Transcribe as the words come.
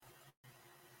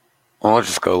Well, I'll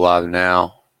just go live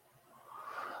now.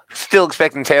 Still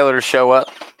expecting Taylor to show up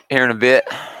here in a bit.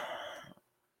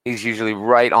 He's usually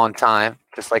right on time,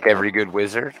 just like every good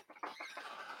wizard.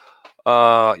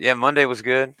 Yeah, Monday was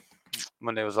good.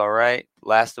 Monday was all right.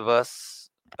 Last of Us,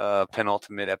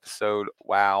 penultimate episode.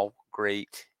 Wow,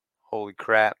 great. Holy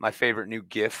crap. My favorite new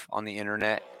GIF on the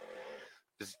internet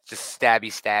is just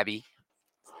stabby.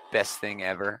 Best thing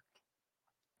ever.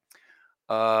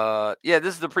 Yeah,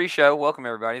 this is the pre-show. Welcome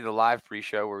everybody, the live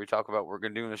pre-show where we talk about we're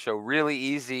gonna do the show really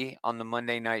easy on the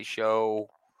Monday night show.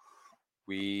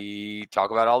 We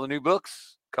talk about all the new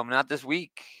books coming out this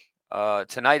week.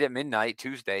 Tonight at midnight,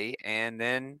 Tuesday, and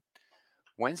then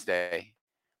Wednesday.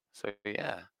 So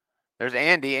yeah. There's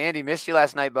Andy. Andy, missed you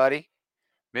last night, buddy.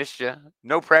 Missed you.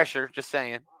 No pressure, just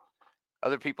saying.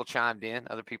 Other people chimed in.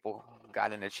 Other people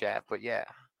got in the chat. But yeah.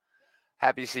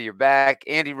 Happy to see you're back.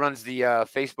 Andy runs the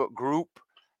Facebook group.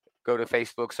 Go to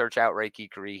Facebook, search out Ray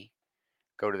Kikari.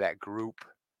 Go to that group.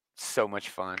 So much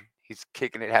fun. He's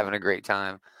kicking it, having a great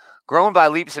time. Growing by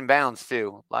leaps and bounds,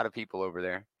 too. A lot of people over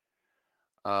there.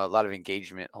 A lot of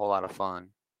engagement. A whole lot of fun.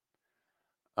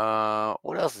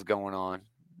 What else is going on?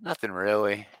 Nothing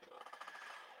really.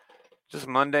 Just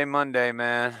Monday,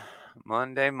 man.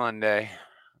 Monday. I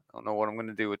don't know what I'm going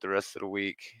to do with the rest of the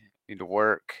week. Need to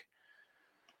work.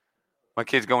 My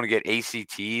kid's going to get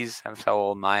ACTs. That's how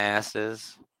old my ass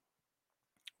is.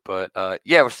 But,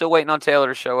 yeah, we're still waiting on Taylor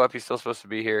to show up. He's still supposed to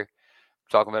be here. We're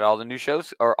talking about all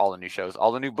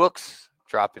the new books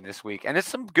dropping this week. And it's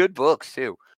some good books,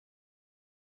 too.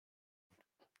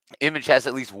 Image has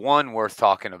at least one worth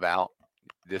talking about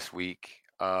this week.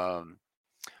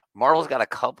 Marvel's got a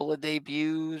couple of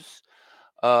debuts.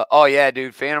 Oh, yeah,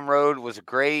 dude. Phantom Road was a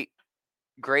great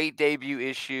debut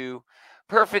issue.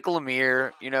 Perfect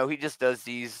Lemire. You know, he just does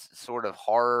these sort of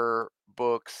horror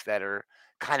books that are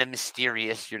kind of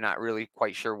mysterious. You're not really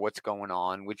quite sure what's going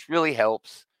on, which really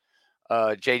helps.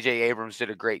 J.J. Abrams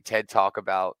did a great TED Talk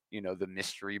about, the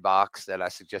mystery box that I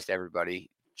suggest everybody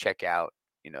check out.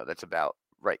 That's about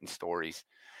writing stories.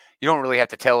 You don't really have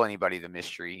to tell anybody the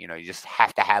mystery. You just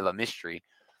have to have a mystery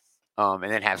and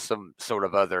then have some sort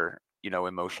of other,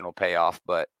 emotional payoff.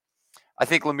 But I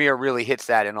think Lemire really hits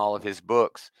that in all of his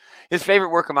books. His favorite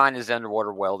work of mine is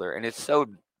Underwater Welder, and it's so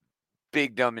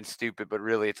big, dumb, and stupid, but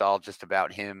really it's all just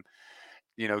about him,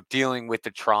 dealing with the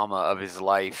trauma of his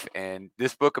life. And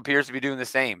this book appears to be doing the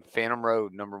same. Phantom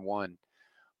Road, #1,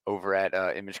 over at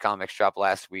Image Comics, dropped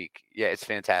last week. Yeah, it's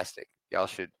fantastic. Y'all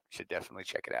should definitely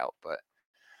check it out. But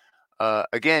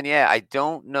again, yeah, I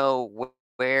don't know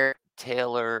where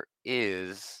Taylor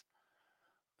is.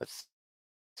 Let's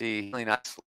see. Really not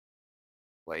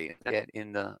late yet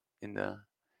in the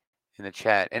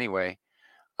chat. Anyway,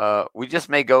 we just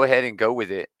may go ahead and go with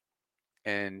it.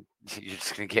 And you're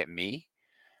just gonna get me?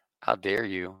 How dare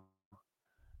you?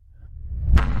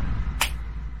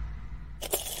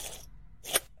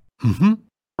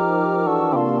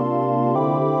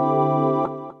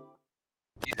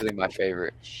 Easily my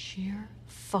favorite. Sheer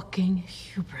fucking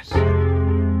hubris.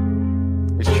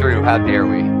 It's true. How dare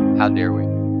we?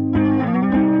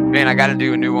 Man, I got to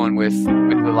do a new one with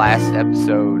the last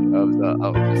episode of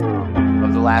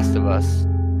the Last of Us.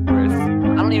 I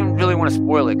don't even really want to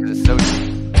spoil it because it's so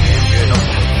damn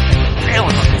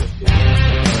good.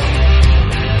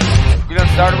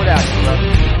 Started without you.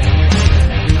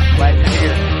 Glad you're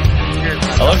here.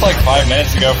 I looked like 5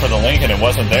 minutes ago for the link and it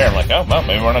wasn't there. I'm like, oh, well,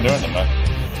 maybe we're not doing it, man.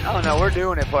 Oh, no, we're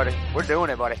doing it,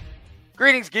 buddy.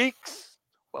 Greetings, geeks.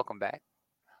 Welcome back.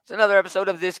 It's another episode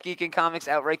of This Geek in Comics,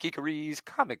 Ray Kikari's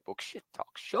comic book shit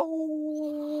talk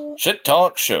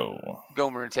show.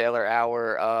 Gomer and Taylor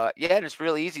hour. Yeah, and it's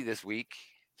real easy this week.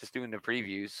 Just doing the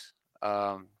previews.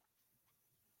 Yeah,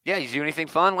 you do anything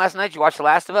fun last night? You watch The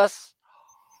Last of Us?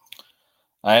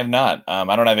 I have not.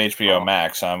 I don't have HBO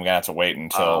Max, so I'm going to have to wait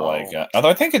until, although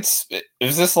I think is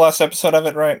this the last episode of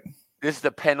it, right? This is the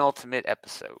penultimate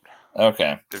episode.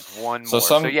 Okay. There's one more.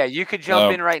 So yeah, you could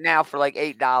jump in right now for like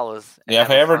 $8. Yeah, if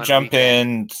I ever jump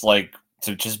in, to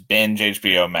just binge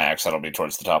HBO Max, that'll be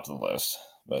towards the top of the list.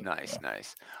 But, nice.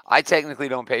 I technically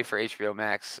don't pay for HBO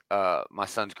Max. My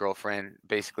son's girlfriend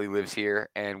basically lives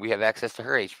here, and we have access to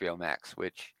her HBO Max,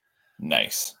 which...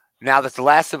 Nice. Now that The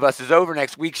Last of Us is over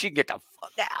next week, she can get the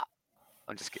fuck out.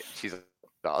 I'm just kidding. She's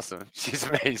awesome. She's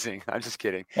amazing. I'm just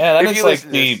kidding. Yeah,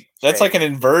 that's like an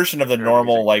inversion of the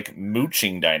normal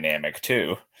mooching dynamic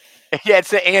too. Yeah, it's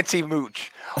the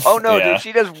anti-mooch. Oh no, dude,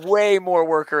 she does way more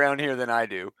work around here than I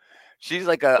do. She's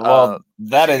like that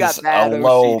is a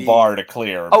low bar to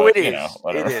clear. Oh, but, it is.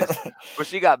 It is. But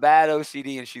she got bad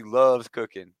OCD and she loves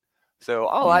cooking. So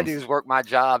all I do is work my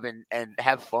job and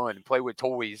have fun, play with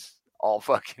toys all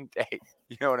fucking day.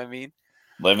 You know what I mean?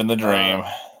 Living the dream.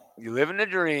 You living the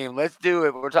dream. Let's do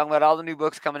it. We're talking about all the new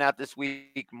books coming out this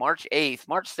week, March 8th,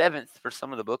 March 7th for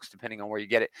some of the books, depending on where you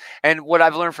get it. And what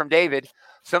I've learned from David,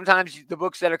 sometimes the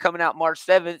books that are coming out March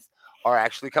 7th are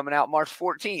actually coming out March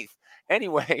 14th.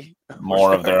 Anyway.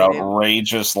 More of their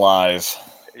outrageous lies.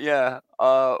 Yeah.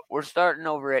 We're starting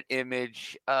over at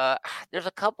Image. There's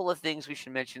a couple of things we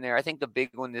should mention there. I think the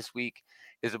big one this week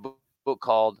is a book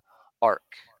called Arc.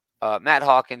 Matt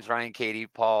Hawkins, Ryan Cady,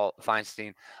 Paul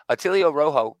Feinstein, Attilio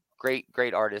Rojo, great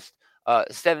artist.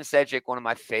 Stephen Sedgwick, one of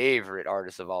my favorite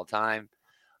artists of all time.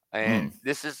 And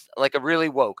this is like a really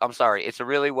woke. I'm sorry, it's a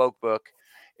really woke book.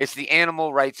 It's the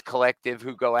Animal Rights Collective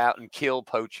who go out and kill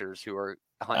poachers who are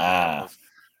hunting animals.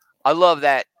 I love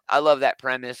that. I love that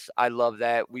premise. I love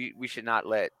that. We should not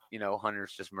let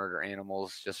hunters just murder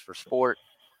animals just for sport.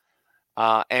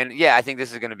 And yeah, I think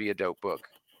this is going to be a dope book.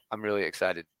 I'm really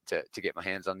excited to get my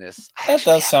hands on this. That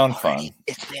does sound fun.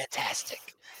 It's fantastic.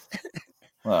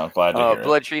 Well, glad to hear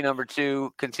Blood Tree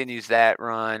 #2 continues that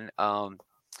run.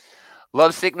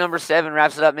 Lovesick #7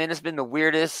 wraps it up. Man, it's been the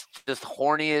weirdest, just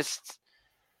horniest,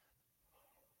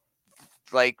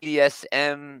 like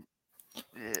DSM.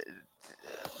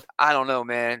 I don't know,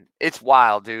 man. It's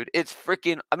wild, dude. It's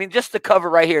freaking. I mean, just the cover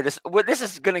right here. This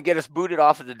is gonna get us booted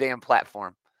off of the damn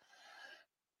platform.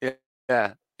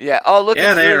 Yeah. Oh, look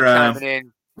at Drew chiming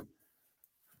in.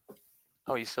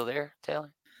 Oh, you still there,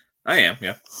 Taylor? I am.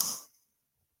 Yeah.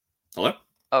 Hello.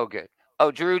 Oh, good.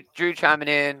 Oh, Drew chiming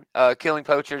in. Killing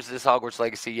poachers is Hogwarts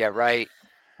Legacy. Yeah, right.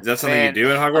 Is that something you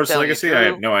do in Hogwarts Legacy? Drew, I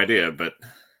have no idea, but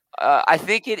I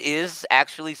think it is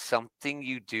actually something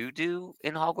you do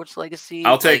in Hogwarts Legacy.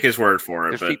 I'll take his word for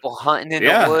it. There's people hunting in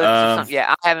the woods. Or something.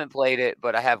 Yeah, I haven't played it,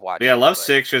 but I have watched. Yeah,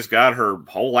 Lovesick just got her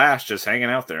whole ass just hanging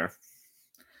out there.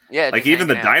 Yeah, like even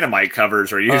the Dynamite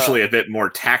covers are usually a bit more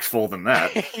tactful than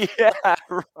that. Yeah,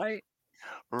 right.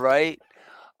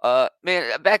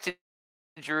 Man, back to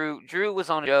Drew. Drew was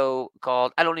on a show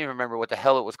called, I don't even remember what the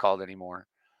hell it was called anymore,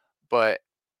 but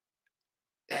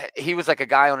he was like a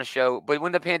guy on a show. But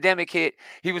when the pandemic hit,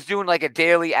 he was doing like a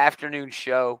daily afternoon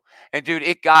show, and dude,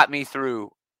 it got me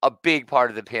through a big part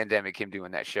of the pandemic. Him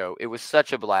doing that show, it was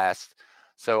such a blast.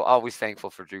 So always thankful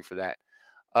for Drew for that.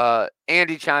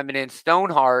 Andy chiming in.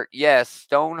 Stoneheart, yes,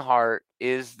 Stoneheart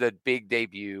is the big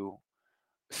debut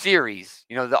series.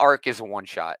 The arc is a one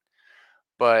shot,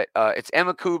 but it's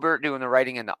Emma Kubert doing the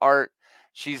writing and the art.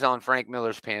 She's on Frank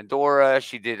Miller's Pandora.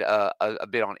 She did a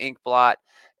bit on Inkblot,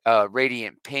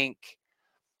 Radiant Pink.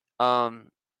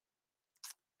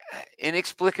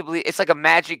 Inexplicably, it's like a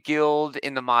magic guild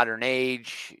in the modern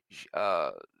age.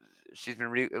 She's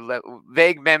been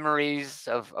vague memories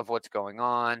of what's going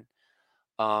on.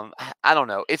 I don't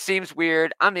know. It seems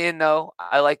weird. I'm in though.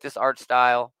 I like this art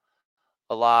style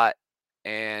a lot,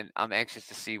 and I'm anxious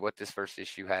to see what this first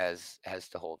issue has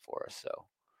to hold for us. So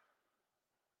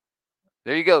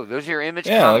there you go. Those are your Image.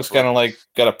 Yeah, it looks kind of like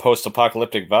got a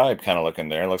post-apocalyptic vibe kind of looking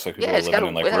there. It looks like people are living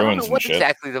in like ruins and shit.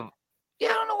 I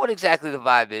don't know what exactly the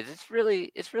vibe is. It's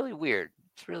really weird.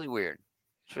 It's really weird.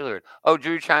 Oh,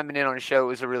 Drew chiming in on a show. It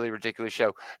was a really ridiculous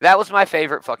show. That was my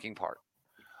favorite fucking part.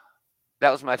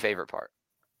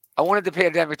 I wanted the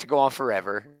pandemic to go on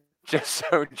forever, just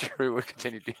so Drew would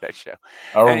continue to do that show.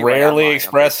 Rarely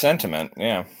expressed sentiment,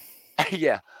 yeah.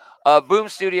 Yeah. Boom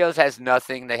Studios has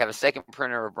nothing. They have a second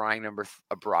printer of Briar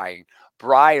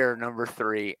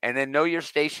 #3, and then Know Your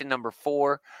Station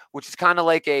 #4, which is kind of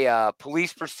like a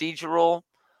police procedural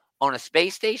on a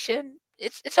space station.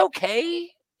 It's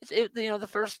okay. The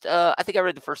first I think I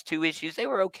read the first 2 issues. They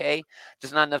were okay,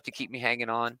 just not enough to keep me hanging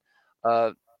on.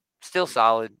 Still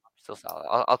solid.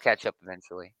 I'll catch up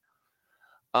eventually.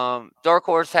 Dark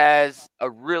Horse has a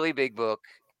really big book.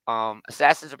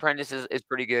 Assassin's Apprentice is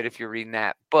pretty good if you're reading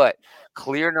that. But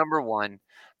Clear #1,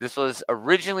 this was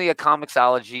originally a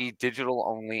Comixology digital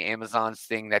only Amazon's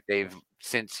thing that they've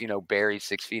since buried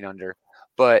 6 feet under.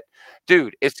 But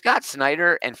dude, it's Scott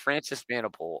Snyder and Francis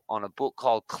Manapul on a book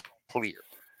called Clear.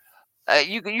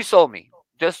 You sold me.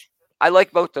 I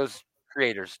like both those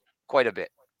creators quite a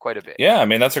bit. Yeah, I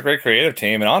mean, that's a great creative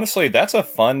team. And honestly, that's a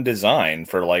fun design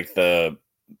for like the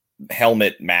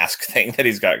helmet mask thing that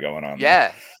he's got going on.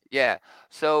 Yeah.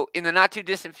 So in the not too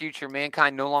distant future,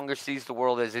 mankind no longer sees the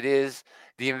world as it is.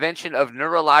 The invention of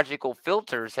neurological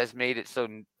filters has made it so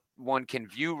one can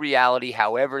view reality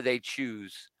however they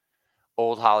choose.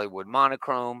 Old Hollywood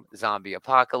monochrome, zombie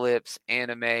apocalypse,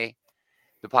 anime.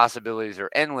 The possibilities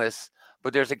are endless.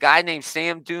 But there's a guy named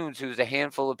Sam Dunes who's a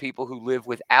handful of people who live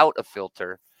without a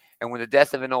filter. And when the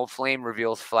death of an old flame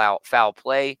reveals foul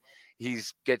play, he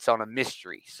gets on a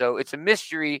mystery. So it's a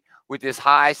mystery with this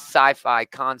high sci-fi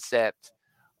concept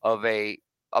of a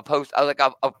post like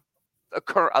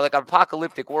like an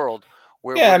apocalyptic world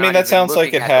where Yeah, we're I mean not that even sounds like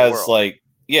looking it at the has world. like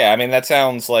yeah, I mean that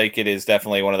sounds like it is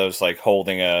definitely one of those like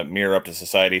holding a mirror up to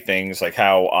society things. Like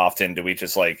how often do we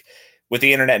just like with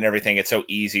the internet and everything, it's so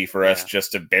easy for us Yeah,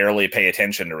 just to barely pay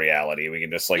attention to reality. We can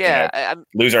just like, yeah,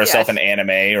 lose yeah. ourselves in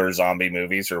anime or zombie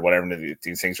movies or whatever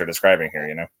these things are describing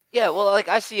here. Yeah, well, like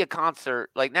I see a concert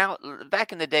like now.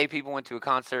 Back in the day, people went to a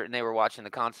concert and they were watching the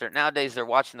concert. Nowadays, they're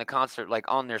watching the concert like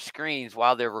on their screens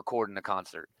while they're recording the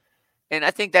concert. And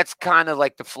I think that's kind of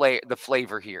like the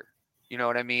flavor here. You know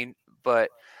what I mean? But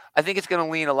I think it's going to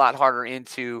lean a lot harder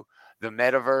into the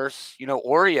metaverse.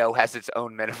 Oreo has its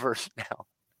own metaverse now.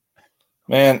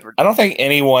 Man, I don't think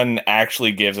anyone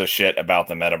actually gives a shit about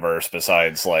the metaverse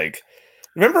besides like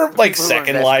remember The like people who are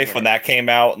Second investing Life in when it. that came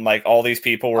out and like all these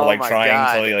people were Oh like my trying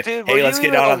to god, like, dude, were hey, you let's get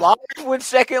even on alive when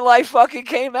Second Life fucking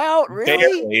came out? Really?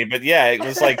 barely, but yeah, it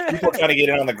was like people trying to get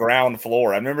in on the ground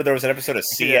floor. I remember there was an episode of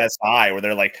Yeah. CSI where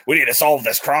they're like, we need to solve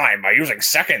this crime by using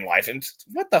Second Life. And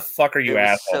what the fuck are It you was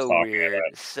assholes so talking weird,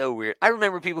 about? so weird. I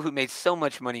remember people who made so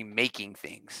much money making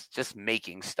things, just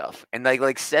making stuff, and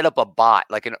like set up a bot,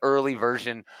 like an early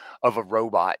version of a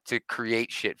robot to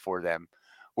create shit for them,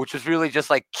 which was really just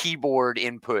like keyboard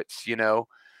inputs.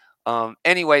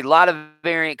 Anyway, a lot of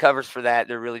variant covers for that.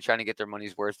 They're really trying to get their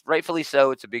money's worth. Rightfully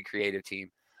so. It's a big creative team.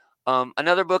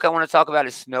 Another book I want to talk about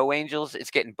is Snow Angels.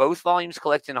 It's getting both volumes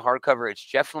collected in a hardcover. It's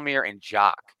Jeff Lemire and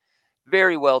Jock.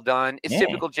 Very well done. It's Mm.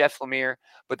 typical Jeff Lemire,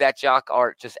 but that Jock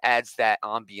art just adds that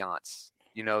ambiance,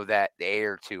 that the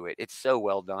air to it. It's so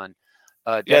well done.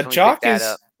 Yeah, Definitely pick Jock that is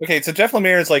up. okay. So Jeff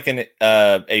Lemire is like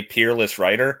a peerless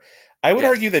writer. I would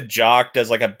argue Yes, that Jock does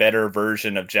like a better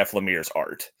version of Jeff Lemire's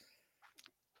art.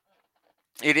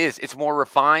 it is. It's more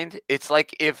refined. It's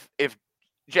like if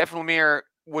Jeff Lemire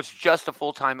was just a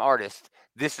full time artist,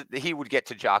 he would get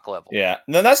to Jock level. Yeah,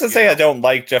 no, that's to You say I know, don't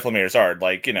like Jeff Lemire's art.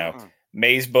 Like Mm-mm.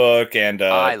 Maze Book and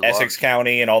I Essex love.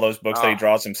 County and all those books that he Ah,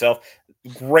 draws himself.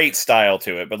 Great style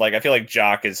to it, but like I feel like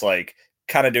Jock is like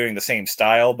kind of doing the same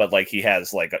style, but like he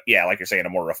has like like you're saying, a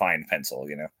more refined pencil.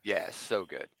 yeah, so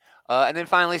good. And then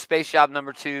finally, Space Job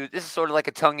 #2. This is sort of like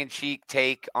a tongue in cheek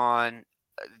take on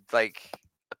like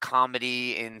a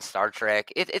comedy in Star Trek.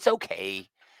 It's okay.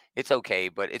 It's okay,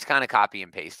 but it's kind of copy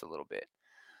and paste a little bit.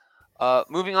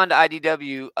 Moving on to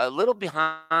IDW, a little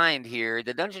behind here.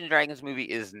 The Dungeons and Dragons movie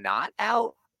is not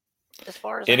out, as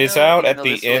far as I It is know, out even at though the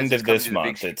this list end is of coming this to the big,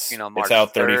 month. It's March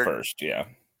out 3rd. 31st. Yeah.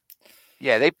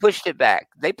 Yeah, they pushed it back.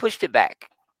 They pushed it back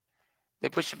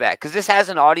because this has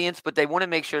an audience, but they want to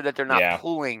make sure that they're not Yeah.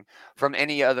 pulling from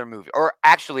any other movie, or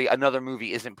actually another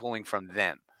movie isn't pulling from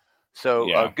them. So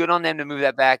Yeah. good on them to move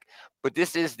that back. But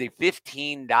this is the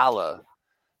 $15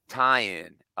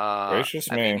 tie-in.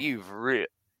 Gracious I mean, me. you've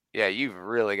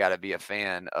really got to be a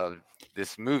fan of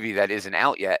this movie that isn't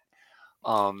out yet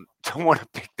to want to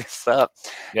pick this up.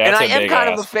 Yeah, And that's I a am big kind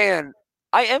of a ask. fan.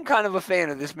 I am kind of a fan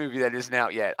of this movie that isn't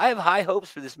out yet. I have high hopes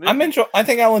for this movie. I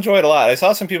think I'll enjoy it a lot. I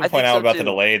saw some people I point think out so about the too.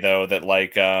 delay though, that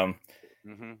like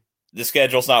hmm the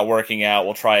schedule's not working out.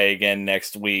 We'll try again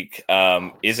next week.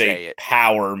 Is Say a it.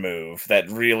 power move that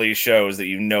really shows that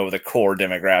the core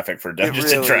demographic for It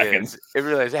Dungeons and really Dragons. is. It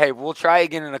really is. Hey, we'll try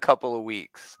again in a couple of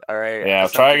weeks. All right. Yeah, try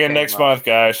Something again came next up. month,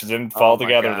 guys. It didn't fall Oh my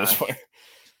together this gosh. way.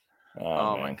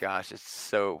 Oh my Man. gosh, it's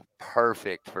so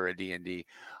perfect for a D&D.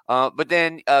 But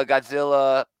then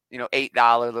Godzilla,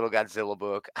 $8 little Godzilla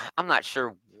book. I'm not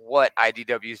sure what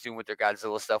IDW is doing with their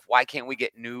Godzilla stuff. Why can't we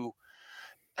get new?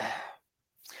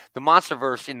 The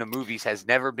MonsterVerse in the movies has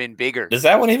never been bigger. Does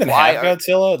that one even Why have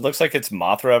Godzilla? It looks like it's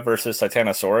Mothra versus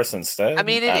Titanosaurus instead. I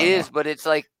mean, it I don't is, know. but it's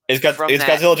like Is from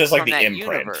Godzilla just like from the that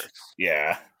imprint? universe.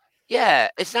 Yeah. Yeah,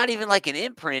 it's not even like an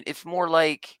imprint. It's more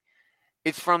like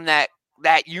it's from that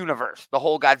universe, the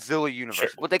whole Godzilla universe. Sure.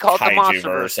 What they call it, the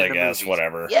Kaiju-verse, MonsterVerse in I the guess, movies.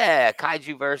 whatever. Yeah,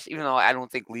 Kaiju verse. Even though I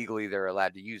don't think legally they're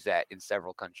allowed to use that in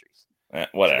several countries.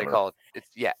 Whatever. So they call it.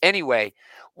 Yeah. Anyway,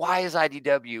 why is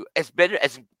IDW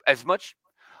as much?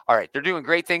 All right, they're doing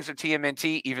great things with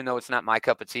TMNT, even though it's not my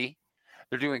cup of tea.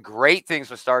 They're doing great things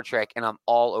with Star Trek, and I'm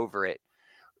all over it.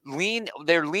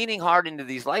 They're leaning hard into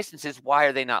these licenses. Why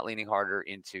are they not leaning harder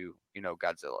into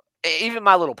Godzilla? Even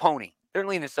My Little Pony. They're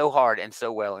leaning so hard and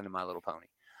so well into My Little Pony.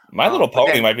 My Little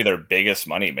Pony then, might be their biggest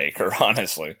moneymaker,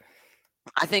 honestly.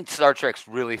 I think Star Trek's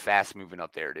really fast moving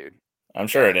up there, dude. I'm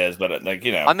sure it is, but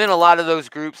I'm in a lot of those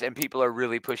groups, and people are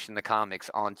really pushing the comics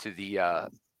onto the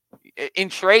in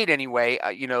trade anyway.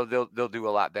 They'll do a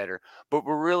lot better. But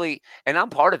we're really, and I'm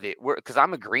part of it, because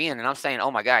I'm agreeing and I'm saying, oh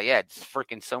my god, yeah, it's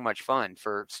freaking so much fun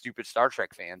for stupid Star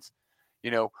Trek fans.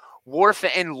 Worf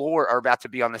and Lore are about to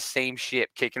be on the same ship,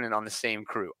 kicking it on the same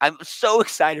crew. I'm so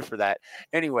excited for that.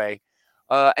 Anyway,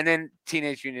 And then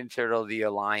Teenage Mutant Ninja Turtle: The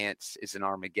Alliance is an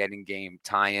Armageddon game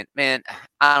tie-in. Man,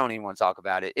 I don't even want to talk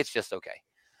about it. It's just okay.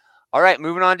 All right,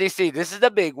 moving on to DC. This is the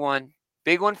big one.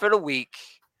 Big one for the week.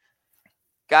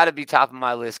 Got to be top of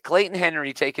my list. Clayton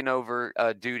Henry taking over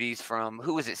duties from,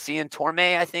 who was it? Cian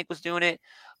Tormey, I think, was doing it.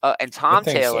 And Tom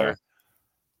Taylor,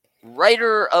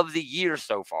 writer of the year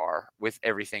so far with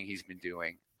everything he's been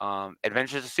doing.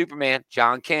 Adventures of Superman,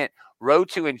 John Kent. Road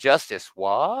to Injustice.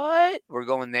 What? We're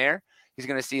going there. He's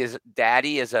going to see his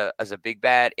daddy as a big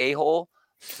bad a-hole.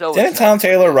 So didn't Tom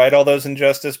Taylor write all those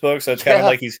Injustice books? So it's kind of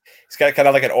like he's got kind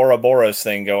of like an Ouroboros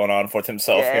thing going on with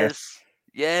himself here.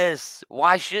 Yes.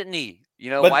 Why shouldn't he?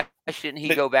 Why shouldn't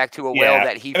he go back to a well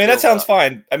that he? I mean, that sounds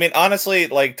fine. I mean, honestly,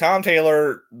 like Tom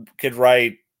Taylor could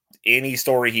write any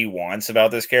story he wants about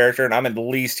this character, and I'm at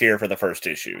least here for the first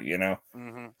issue.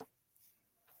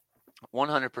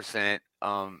 100%.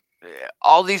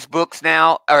 All these books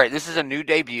now. All right, this is a new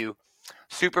debut.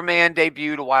 Superman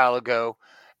debuted a while ago.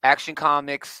 Action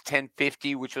Comics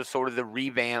 1050, which was sort of the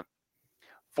revamp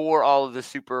for all of the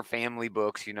Super family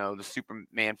books, the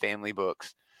Superman family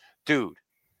books. Dude,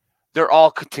 they're all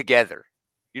together.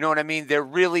 You know what I mean? They're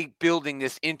really building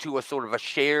this into a sort of a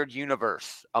shared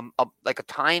universe, like a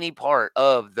tiny part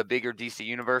of the bigger DC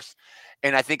universe.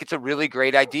 And I think it's a really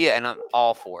great idea, and I'm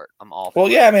all for it. Well,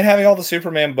 yeah, I mean, having all the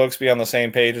Superman books be on the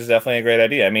same page is definitely a great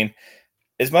idea. I mean,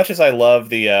 as much as I love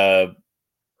the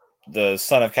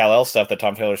Son of Kal-El stuff that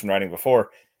Tom Taylor's been writing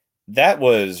before, that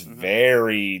was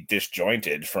very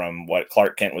disjointed from what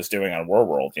Clark Kent was doing on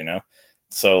World,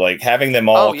 So, like, having them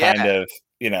all kind of,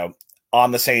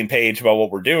 on the same page about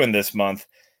what we're doing this month,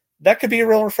 that could be a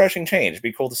real refreshing change. It'd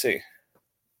be cool to see.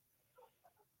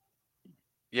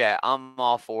 Yeah, I'm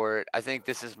all for it. I think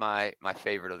this is my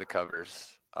favorite of the covers.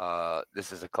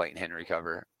 This is a Clayton Henry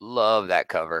cover. Love that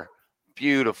cover.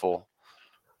 Beautiful.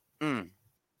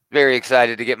 Very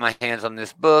excited to get my hands on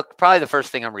this book. Probably the first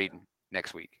thing I'm reading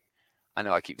next week. I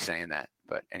know I keep saying that,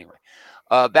 but anyway.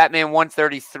 Batman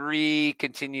 133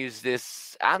 continues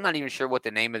this. I'm not even sure what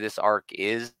the name of this arc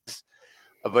is,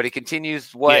 but it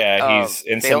continues what. Yeah, he's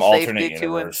in some alternate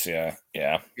universe.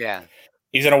 Yeah.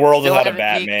 He's in a world without a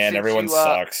Batman. Everyone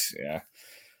sucks.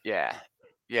 Yeah.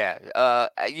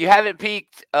 You haven't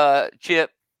peaked,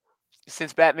 Chip,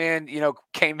 since Batman,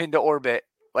 came into orbit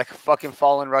like a fucking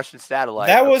fallen Russian satellite.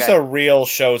 That was a real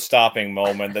show-stopping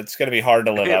moment. That's going to be hard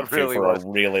to live up to for a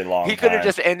really long time. He could have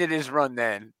just ended his run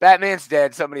then. Batman's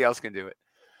dead. Somebody else can do it.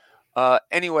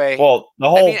 Anyway. Well, the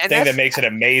whole thing that makes it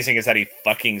amazing is that he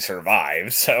fucking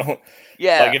survives. So,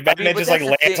 yeah. Like, if Batman just, like,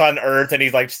 lands on Earth and he,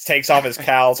 like, takes off his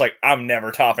cowl, it's like, I'm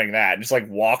never topping that. And just, like,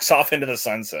 walks off into the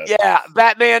sunset. Yeah,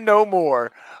 Batman no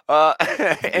more.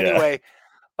 Anyway,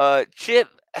 Chip...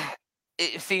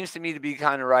 It seems to me to be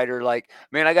kind of writer like,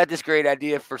 man, I got this great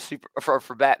idea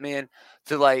for Batman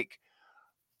to like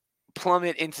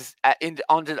plummet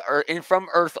onto the Earth from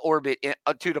Earth orbit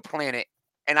to the planet,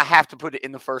 and I have to put it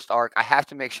in the first arc. I have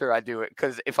to make sure I do it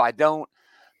because if I don't,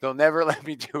 they'll never let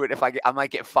me do it. I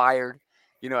might get fired,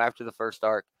 after the first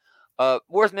arc.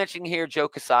 Worth mentioning here, Joe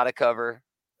Quesada cover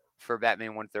for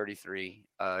Batman 133.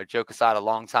 Joe Quesada,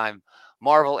 longtime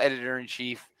Marvel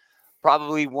editor-in-chief,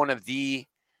 probably one of the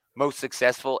most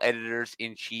successful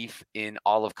editors-in-chief in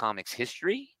all of comics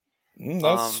history.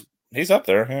 He's up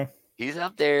there, yeah. He's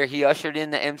up there. He ushered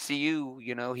in the MCU.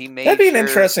 He made that'd be an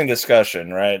interesting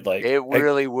discussion, right? Like it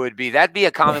really would be. That'd be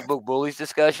a comic book bullies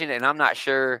discussion, and I'm not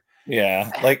sure.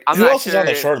 Yeah, like who else is on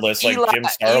the short list? Like Jim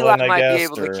Starlin, Eli I guess. Might be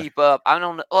able to keep up. I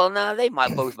don't know. Well, no, they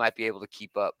both might be able to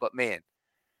keep up. But man,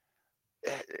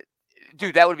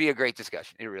 dude, that would be a great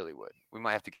discussion. It really would. We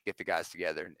might have to get the guys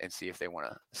together and see if they want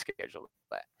to schedule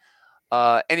that.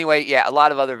 Anyway, yeah, a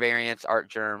lot of other variants, Art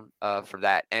Germ, for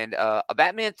that. And a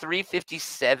Batman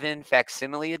 357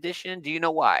 facsimile edition. Do you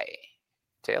know why,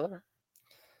 Taylor?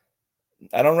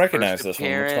 I don't recognize this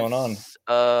one. What's going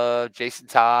on? Jason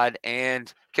Todd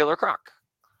and Killer Croc.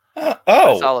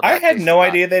 I had no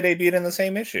idea they debuted in the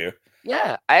same issue.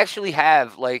 Yeah, I actually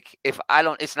have, like,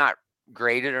 it's not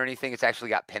graded or anything. It's actually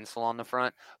got pencil on the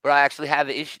front, but I actually have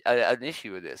an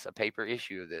issue of this, a paper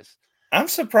issue of this. I'm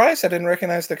surprised I didn't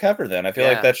recognize the cover then. I feel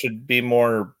like that should be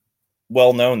more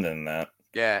well-known than that.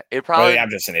 Yeah, it probably... I'm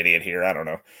just an idiot here. I don't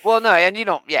know. Well, no, and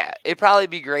it'd probably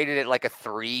be graded at like a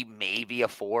 3, maybe a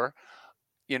 4.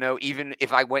 Even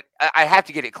if I have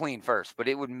to get it clean first, but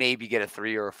it would maybe get a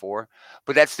 3 or a 4.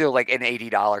 But that's still like an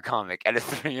 $80 comic at a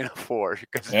 3 and a 4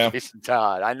 because of Jason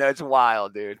Todd. I know it's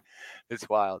wild, dude. It's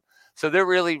wild. So they're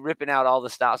really ripping out all the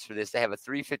stops for this. They have a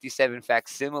 357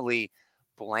 facsimile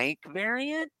blank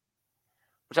variant,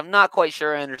 which I'm not quite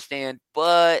sure I understand,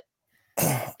 but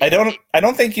I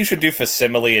don't think you should do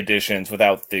facsimile editions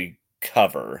without the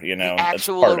cover, you know, The that's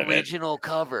actual part of it. original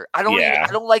cover. I Yeah.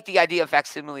 don't like the idea of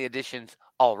facsimile editions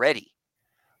already.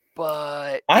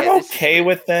 But I'm yeah, this is okay great.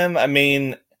 with them. I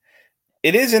mean,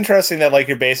 it is interesting that like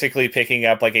you're basically picking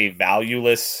up like a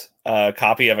valueless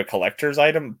copy of a collector's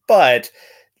item, but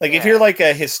like if you're Yeah. like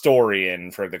a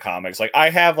historian for the comics, like I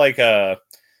have like a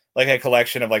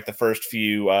collection of like the first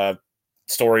few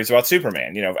stories about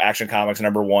Superman, you know, Action Comics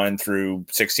number 1 through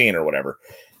 16 or whatever.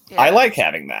 I Yeah. like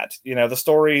having that. You know, the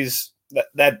stories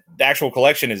that the actual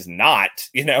collection is not,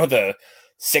 you know, the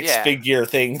six-figure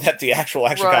thing that the actual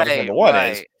Action Comics number 1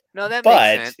 is. Right. No, that makes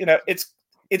But, sense. you know, it's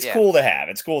Yeah. cool to have.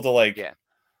 It's cool to like Yeah.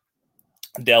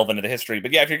 delve into the history.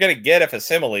 But yeah, if you're going to get a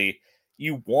facsimile,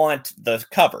 you want the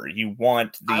cover. You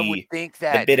want I would the think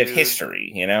that, bit of dude.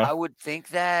 history, you know? I would think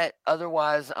that.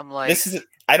 Otherwise, I'm like, This is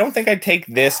I don't think I'd take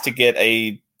this to get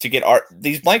art.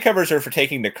 These blank covers are for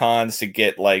taking to cons to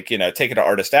get like, you know, take it to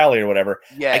Artist Alley or whatever.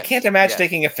 yes, I can't imagine yes.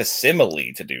 taking a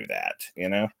facsimile to do that, you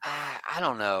know? I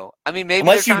don't know. I mean, maybe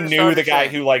Unless they're you trying to knew start the a guy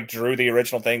trend. who like drew the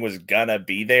original thing was gonna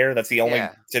be there. That's the only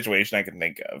Yeah. situation I can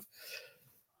think of.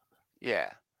 Yeah.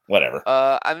 Whatever.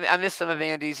 I missed some of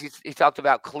Andy's. He talked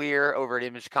about Clear over at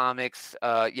Image Comics.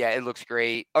 Yeah, it looks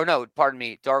great. Oh no, pardon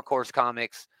me, Dark Horse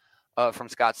Comics, from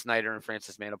Scott Snyder and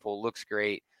Francis Manapul looks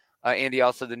great. Andy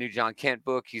also the new John Kent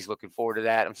book. He's looking forward to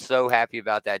that. I'm so happy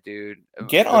about that, dude.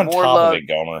 Get The on more top love, of it,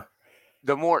 Gomer.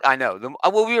 the more I know.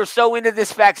 Well, we were so into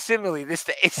this facsimile, this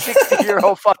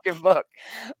 60-year-old fucking book.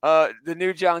 The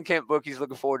new John Kent book. He's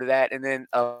looking forward to that. And then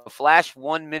Flash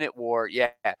 1 Minute War. Yeah,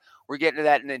 we're getting to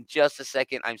that in just a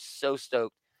second. I'm so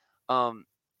stoked.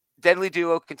 Deadly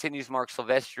Duo continues Mark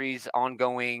Silvestri's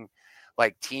ongoing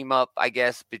like team up, I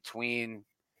guess, between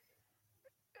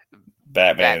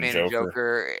Batman and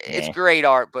Joker. It's great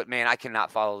art, but man, I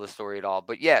cannot follow the story at all.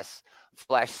 But yes,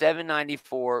 Flash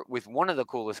 794 with one of the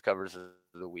coolest covers of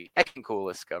the week. Second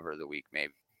coolest cover of the week,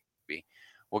 maybe.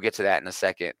 We'll get to that in a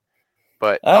second.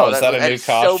 But is that a new is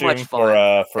so costume much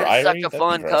fun. for It's such Irie? a That's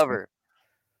fun interesting. cover.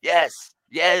 Yes.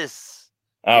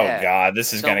 Oh Yeah. god,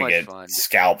 this is So gonna much get fun.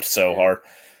 scalped so Yeah. hard.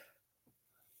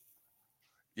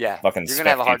 Yeah. Fucking You're gonna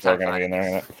have a hard spec time people are gonna be in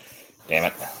finding there. this. Damn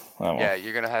it. Oh, well. Yeah,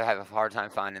 you're gonna have a hard time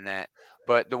finding that.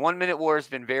 But the 1 Minute War has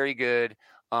been very good.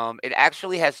 It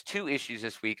actually has 2 issues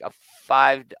this week: a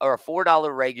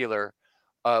 $4 regular,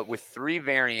 with 3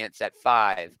 variants at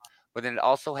 $5. But then it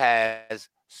also has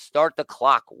Start the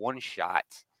Clock one shot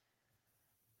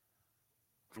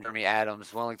from Jeremy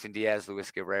Adams, Wellington Diaz, Luis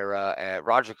Guerrera,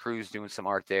 Roger Cruz doing some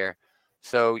art there.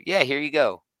 So yeah, here you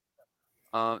go.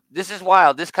 This is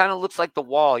wild. This kind of looks like the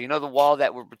wall. You know, the wall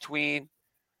that we're between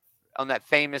on that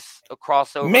famous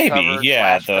crossover Maybe, cover,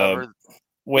 yeah. Flash cover.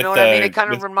 With You know what I mean? It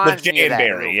kind of reminds Jay me of and that.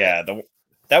 Barry, yeah.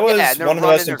 That was Yeah, and they're one of the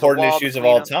running, most there's a important wall issues of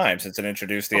between all them. time, since it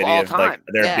introduced the Of idea all of like time,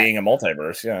 there yeah. being a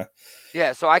multiverse. Yeah.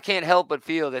 Yeah, so I can't help but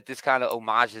feel that this kind of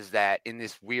homages that in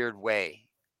this weird way.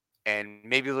 And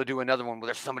maybe they'll do another one where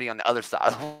there's somebody on the other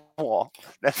side of the wall.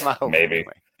 That's my hope. Maybe.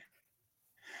 Anyway.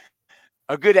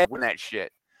 A good end when that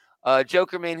shit.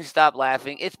 Joker Man Who Stopped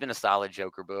Laughing. It's been a solid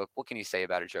Joker book. What can you say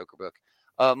about a Joker book?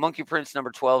 Monkey Prince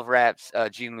number 12 wraps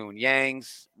Gene Luen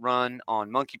Yang's run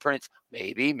on Monkey Prince.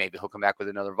 Maybe he'll come back with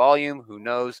another volume. Who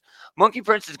knows? Monkey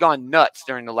Prince has gone nuts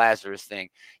during the Lazarus thing.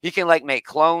 He can like make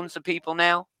clones of people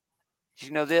now. Did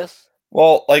you know this?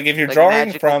 Well, like if you're Like drawing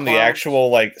magical from the clones actual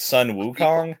like Sun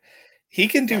Wukong, he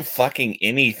can do Yes. fucking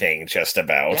anything just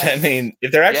about. Yes. I mean,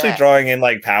 if they're actually Yeah. drawing in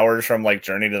like powers from like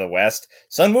Journey to the West,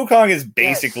 Sun Wukong is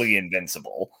basically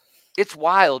invincible. It's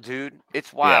wild, dude.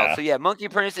 It's wild. Yeah. So yeah, Monkey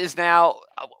Prince is now,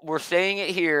 we're saying it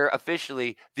here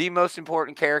officially, the most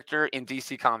important character in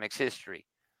DC Comics history.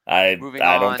 I Moving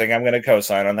don't on. think I'm going to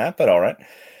co-sign on that, but all right.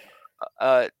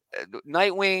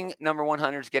 Nightwing number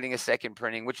 100 is getting a second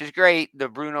printing, which is great. The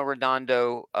Bruno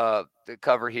Redondo the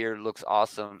cover here looks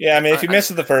awesome. Yeah, I mean, if you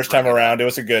missed it the first time bring it up. around, it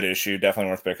was a good issue.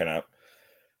 Definitely worth picking up.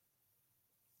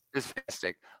 It's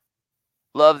fantastic.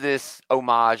 Love this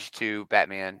homage to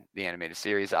Batman, the animated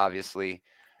series, obviously.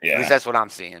 At Yeah. least that's what I'm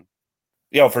seeing.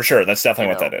 Yeah, for sure. That's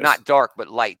definitely what that is. Not dark, but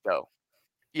light, though.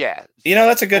 Yeah. You know,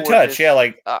 that's a good gorgeous. touch. Yeah,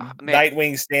 like Man,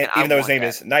 Nightwing man, I even though his want name that.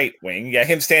 is Nightwing, yeah,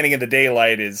 him standing in the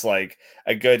daylight is like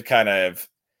a good kind of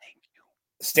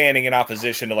standing in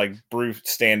opposition to like Bruce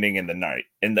standing in the night.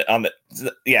 In the night.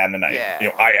 Yeah. You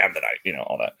know, I am the night, you know,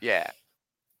 all that. Yeah.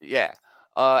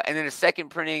 And then a second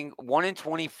printing, 1 in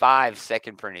 25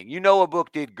 second printing. You know a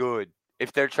book did good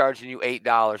if they're charging you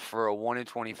 $8 for a 1 in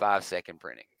 25 second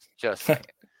printing. Just saying.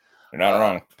 You're not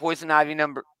wrong. Poison Ivy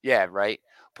number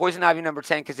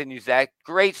 10 continues that.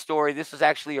 Great story. This was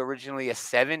actually originally a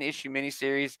 7-issue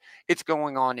miniseries. It's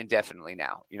going on indefinitely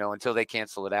now, until they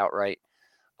cancel it outright.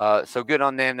 So good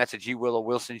on them. That's a G. Willow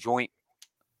Wilson joint.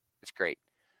 It's great.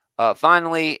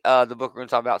 Finally, the book we're going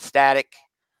to talk about, Static.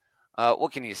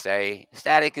 What can you say?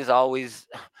 Static is always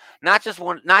not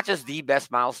just the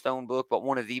best Milestone book, but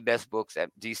one of the best books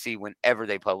at DC whenever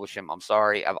they publish him. I'm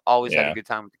sorry, I've always had a good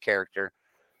time with the character,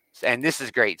 and this is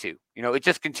great too. It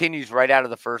just continues right out of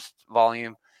the first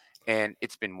volume, and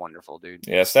it's been wonderful, dude.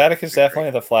 Yeah, Static is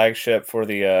definitely the flagship for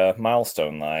the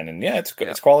Milestone line, and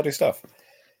it's quality stuff.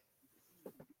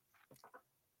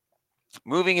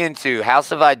 Moving into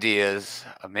House of Ideas,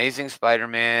 Amazing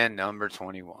Spider-Man number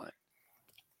 21.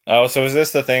 Oh, so is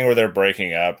this the thing where they're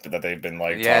breaking up? That they've been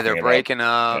like, yeah, they're breaking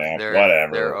up. Yeah, they're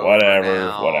whatever.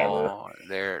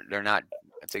 They're not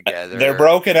together. They're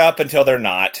broken up until they're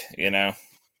not.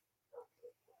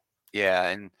 Yeah,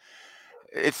 and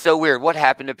it's so weird. What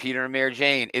happened to Peter and Mary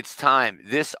Jane? It's time.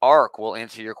 This arc will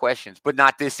answer your questions, but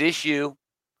not this issue.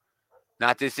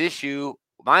 Not this issue.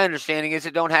 My understanding is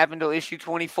it don't happen until issue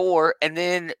 24 and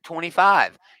then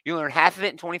 25. You learn half of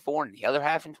it in 24 and the other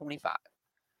half in 25.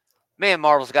 Man,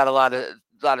 Marvel's got a lot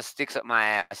of sticks up my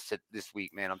ass this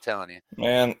week, man. I'm telling you.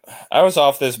 Man, I was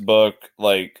off this book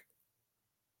like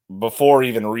before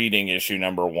even reading issue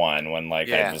number 1 when I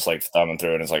just thumbing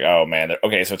through it and it's like, oh man,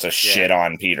 okay, so it's a shit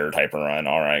on Peter type of run.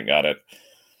 All right, got it.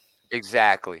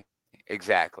 Exactly.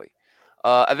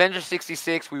 Avengers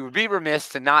 66, we would be remiss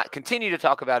to not continue to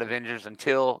talk about Avengers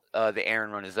until the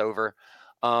Aaron run is over.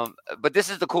 But this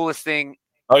is the coolest thing.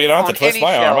 Oh, you don't have to twist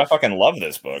my arm. I fucking love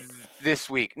this book. This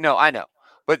week. No, I know.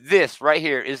 But this right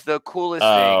here is the coolest thing.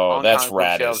 Oh, that's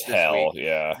rad as hell.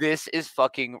 Yeah. This is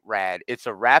fucking rad. It's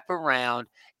a wraparound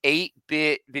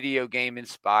 8-bit video game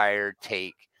inspired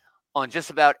take on just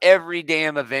about every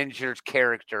damn Avengers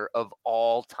character of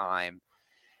all time.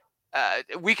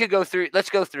 We could go through. Let's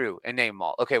go through and name them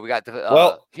all. Okay, we got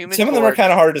the Human some Torch. of them are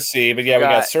kind of hard to see, but we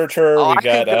got Surtur.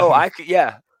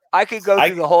 I could go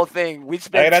through the whole thing. We'd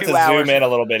spend 2 hours. I have to zoom in a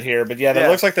little bit here, but there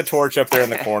looks like the Torch up there in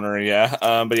the corner. Yeah,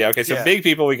 okay. So big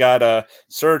people. We got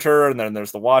Surtur, and then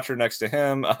there's the Watcher next to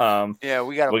him.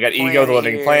 We got Ego, the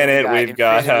Living Planet. We've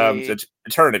got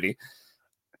Eternity.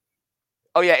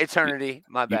 Oh yeah, Eternity.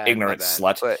 My bad. Ignorant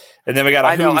slut. But, and then we got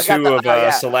a who's who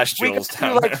of Celestials.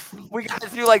 We got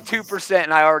through 2%,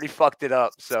 and I already fucked it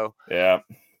up. So yeah.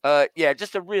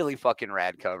 Just a really fucking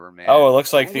rad cover, man. Oh, it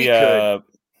looks like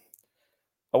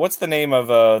what's the name of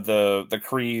the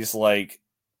Kree's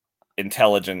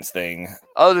intelligence thing?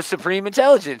 Oh, the Supreme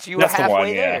Intelligence. You were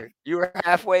halfway there. You were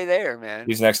halfway there, man.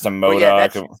 He's next to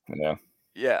MODOK.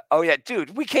 Yeah. Oh yeah,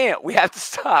 dude. We can't. We have to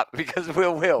stop because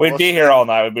we'd be here all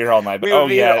night.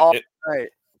 But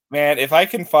man, if I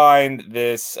can find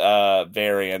this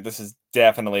variant, this is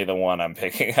definitely the one I'm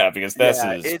picking up because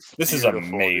this is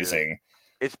amazing. Dude.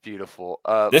 It's beautiful.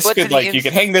 This could you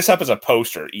could hang this up as a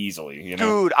poster easily.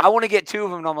 Dude, I want to get 2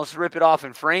 of them and almost rip it off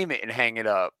and frame it and hang it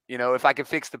up. If I could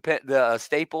fix the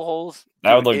staple holes,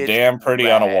 that would look damn pretty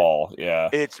on a wall. Yeah,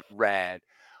 it's rad.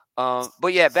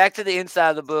 But yeah, back to the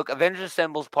inside of the book. Avengers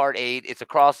Assembles Part 8. It's a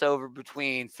crossover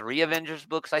between 3 Avengers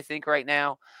books, I think, right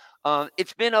now.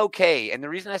 It's been okay. And the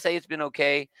reason I say it's been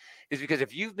okay is because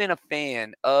if you've been a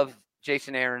fan of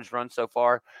Jason Aaron's run so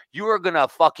far, you are going to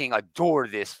fucking adore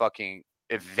this fucking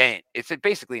event. It's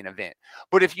basically an event.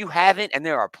 But if you haven't, and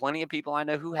there are plenty of people I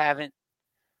know who haven't,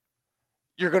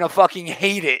 you're going to fucking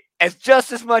hate it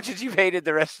just as much as you've hated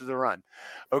the rest of the run.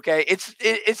 Okay?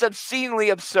 It's obscenely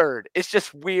absurd. It's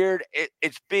just weird.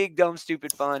 It's big, dumb,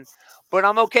 stupid fun. But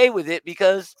I'm okay with it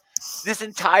because this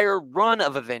entire run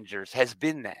of Avengers has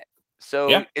been that.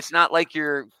 So it's not like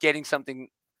you're getting something,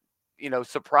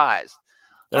 surprised.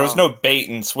 There was no bait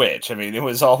and switch. I mean, it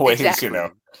was always,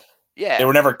 Yeah. They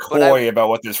were never coy about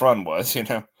what this run was,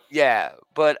 Yeah,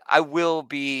 but I will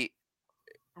be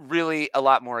really a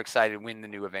lot more excited when the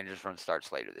new Avengers run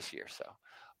starts later this year. So,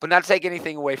 but not to take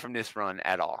anything away from this run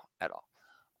at all.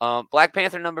 Black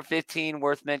Panther number 15,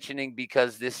 worth mentioning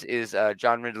because this is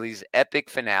John Ridley's epic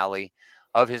finale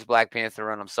of his Black Panther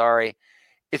run. I'm sorry.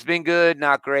 It's been good,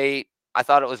 not great. I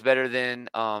thought it was better than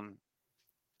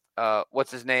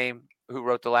what's his name? Who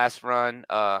wrote the last run?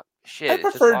 I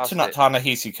preferred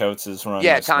Ta-Nehisi Coates' run.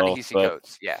 Yeah, Ta-Nehisi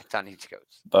Coates. Yeah, Ta-Nehisi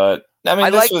Coates. But I mean,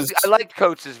 I liked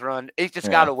Coates' run. It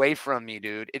just got away from me,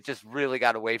 dude. It just really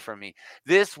got away from me.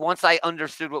 Once I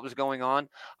understood what was going on,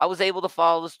 I was able to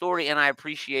follow the story, and I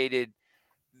appreciated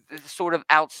sort of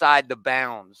outside the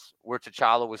bounds where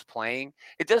T'Challa was playing.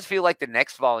 It does feel like the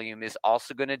next volume is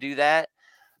also going to do that.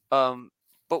 But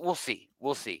we'll see.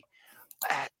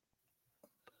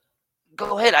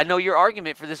 Go ahead. I know your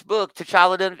argument for this book.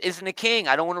 T'Challa isn't a king.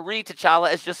 I don't want to read T'Challa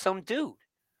as just some dude.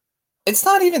 It's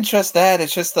not even just that.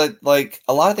 It's just that,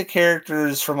 a lot of the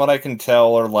characters, from what I can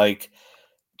tell, are,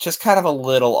 just kind of a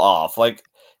little off.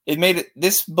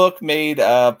 This book made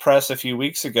press a few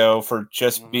weeks ago for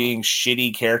just being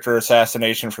shitty character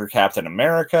assassination for Captain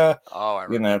America. Oh, I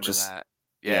remember that.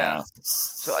 Yeah.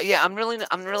 So yeah, I'm really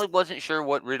wasn't sure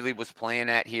what Ridley was playing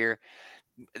at here.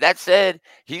 That said,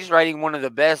 he's writing one of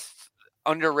the best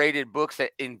underrated books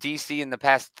in DC in the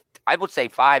past, I would say,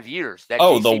 5 years. That The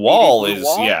GCPD Wall Blue is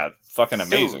Wall? fucking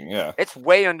amazing. Dude, yeah, it's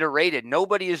way underrated.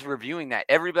 Nobody is reviewing that.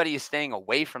 Everybody is staying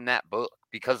away from that book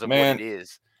because of what it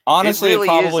is. Honestly, it really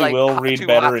probably is like will read too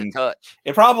better hot to touch.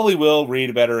 It probably will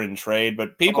read better in trade,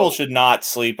 but people should not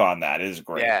sleep on that. It is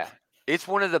great. Yeah, it's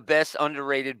one of the best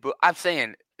underrated book. I'm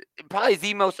saying probably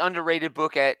the most underrated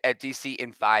book at DC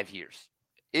in 5 years.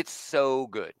 It's so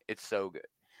good. It's so good.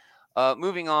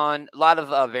 Moving on, a lot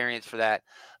of variants for that.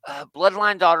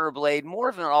 Bloodline Daughter of Blade, more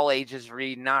of an all ages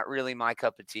read, not really my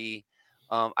cup of tea.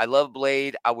 I love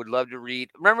Blade. I would love to read.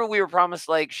 Remember, we were promised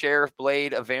like Sheriff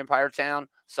Blade of Vampire Town?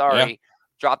 Sorry.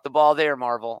 Dropped the ball there,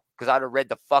 Marvel, because I'd have read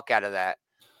the fuck out of that.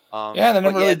 They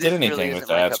never really did anything really with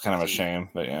that. It's kind of a shame,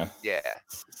 but yeah. Yeah.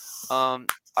 All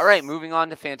right, moving on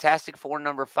to Fantastic Four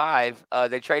number 5.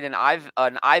 They trade an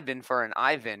Ivan for an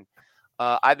Ivan.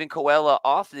 Ivan Coella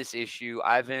off this issue.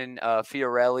 Ivan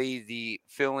Fiorelli, the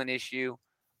fill-in issue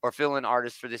or fill-in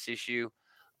artist for this issue.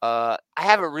 I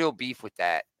have a real beef with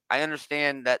that. I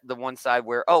understand that the one side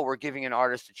where, we're giving an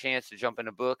artist a chance to jump in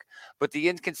a book, but the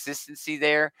inconsistency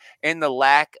there and the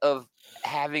lack of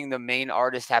having the main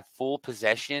artist have full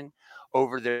possession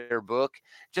over their book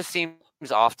just seems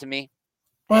off to me.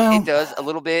 Well, it does a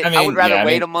little bit. I would rather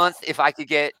wait a month if I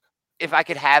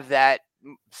could have that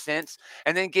sense,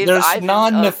 and then give there's Ivan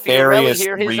non-nefarious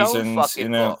here his reasons, own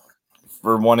fucking book.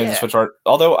 For wanting to switch art.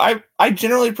 Although I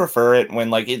generally prefer it when,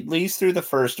 like, at least through the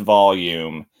first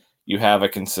volume, you have a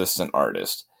consistent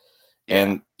artist.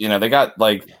 And, they got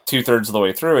like 2/3 of the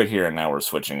way through it here, and now we're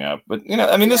switching up. But,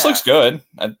 this looks good.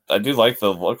 I do like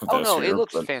the look of this. Oh, no, it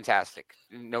looks fantastic.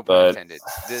 No pun intended.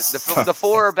 The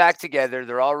four are back together.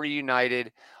 They're all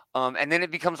reunited. And then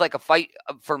it becomes like a fight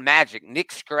for magic.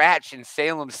 Nick Scratch and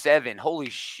Salem 7.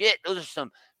 Holy shit. Those are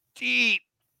some deep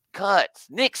cuts.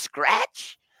 Nick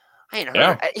Scratch? I ain't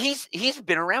heard. He's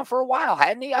been around for a while,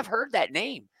 hadn't he? I've heard that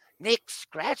name. Nick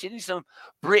Scratch. Isn't he some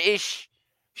British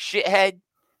shithead?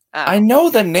 I know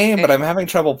the name, but I'm having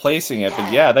trouble placing it.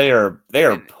 But yeah, they are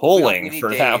pulling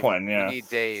for that one. Yeah. We need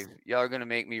Dave. Y'all are gonna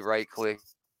make me right click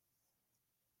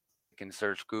and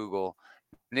search Google.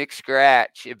 Nick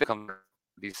Scratch. It becomes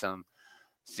be some.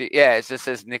 See, yeah, it just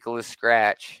says Nicholas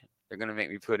Scratch. They're gonna make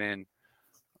me put in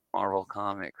Marvel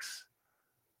Comics.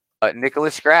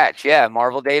 Nicholas Scratch, yeah,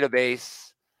 Marvel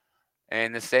Database,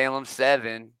 and the Salem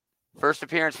 7. First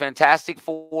appearance, Fantastic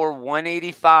Four,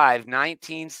 185,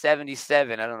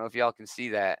 1977. I don't know if y'all can see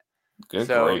that. Good.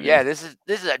 So gravy. Yeah, this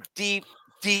is a deep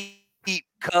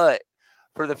cut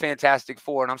for the Fantastic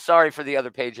Four, and I'm sorry for the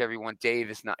other page, everyone. Dave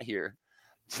is not here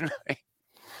tonight.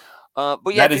 But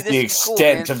yeah, that is the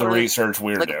extent of the research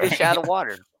we're doing. Fish out of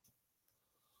water.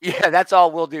 Yeah, that's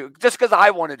all we'll do. Just because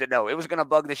I wanted to know, it was gonna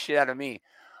bug the shit out of me.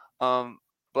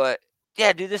 But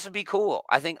yeah, dude, this would be cool.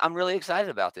 I think I'm really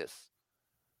excited about this.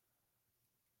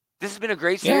 This has been a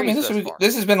great series.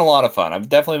 This has been a lot of fun. I've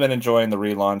definitely been enjoying the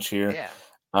relaunch here. Yeah.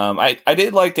 I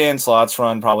did like Dan Slott's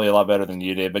run probably a lot better than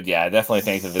you did, but yeah, I definitely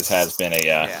think that this has been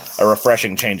a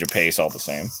refreshing change of pace all the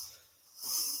same.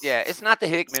 Yeah, it's not the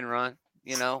Hickman run,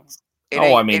 It it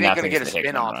ain't going to get a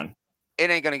spin-off.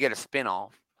 It ain't going to get a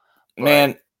spin-off.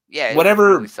 Man, yeah,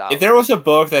 whatever. Really, if there was a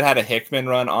book that had a Hickman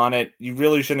run on it, you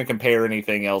really shouldn't compare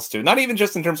anything else to. Not even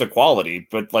just in terms of quality,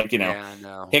 but like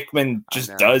Hickman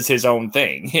just does his own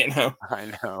thing. I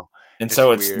know. And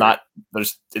so it's weird. Not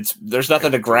there's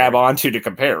nothing to grab onto to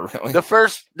compare. Really, the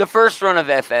first run of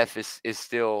FF is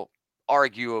still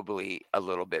arguably a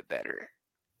little bit better,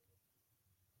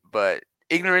 but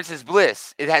ignorance is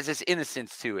bliss. It has this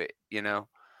innocence to it.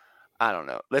 I don't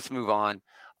know. Let's move on.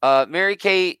 Mary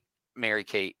Kate.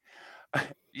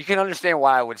 You can understand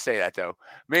why I would say that, though.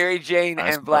 Mary Jane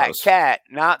and Black Cat,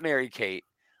 not Mary Kate.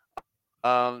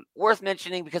 Worth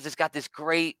mentioning because it's got this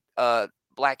great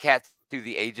Black Cat through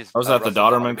the ages. Was that the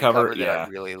Dauterman cover? Yeah, I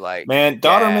really like. Man,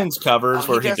 Dauterman's covers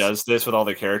where he does this with all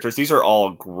the characters. These are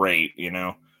all great,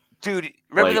 Dude,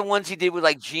 remember the ones he did with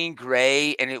like Jean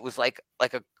Grey, and it was like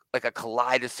a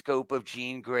kaleidoscope of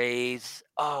Jean Greys.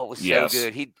 Oh, it was so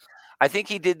good. I think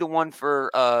he did the one for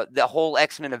the whole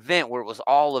X-Men event where it was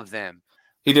all of them.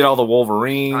 He did all the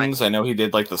Wolverines. I know he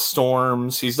did like the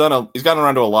Storms. He's gotten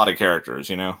around to a lot of characters,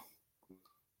 Yeah.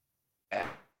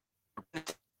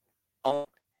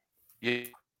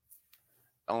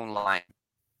 Own line.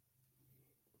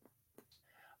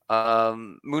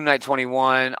 Moon Knight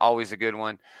 21, always a good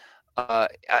one.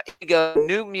 You go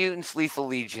New Mutants, Lethal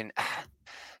Legion.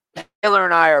 Taylor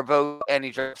and I are both, and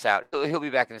he drops out. He'll be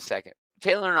back in a second.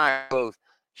 Taylor and I are both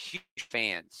huge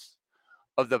fans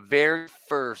of the very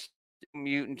first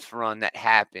Mutants run that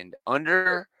happened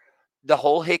under the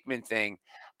whole Hickman thing.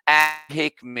 As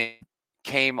Hickman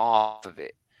came off of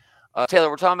it. Taylor,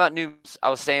 we're talking about New. I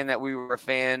was saying that we were a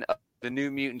fan of the New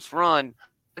Mutants run.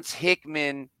 Once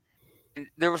Hickman,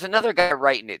 there was another guy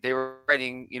writing it. They were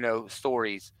writing,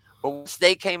 stories. But once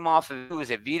they came off of, who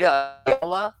was it, Vita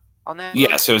Ayala on that?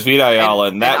 Yes, it was Vita Ayala,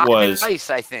 and that was Ivan Rice,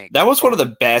 I think. That was one of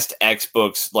the best X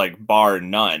books, like bar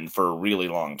none, for a really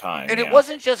long time. And it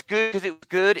wasn't just good because it was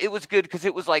good. It was good because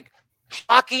it was like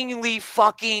shockingly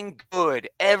fucking good.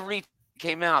 Every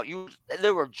came out.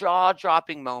 There were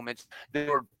jaw-dropping moments.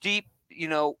 There were deep,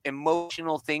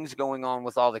 emotional things going on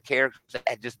with all the characters that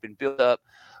had just been built up.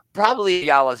 Probably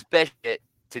Ayala's best shit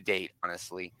to date,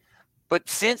 honestly. But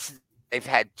since they've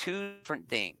had two different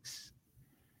things,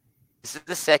 this is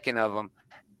the second of them,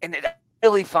 and it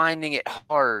really finding it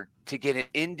hard to get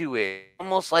into it,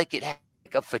 almost like it had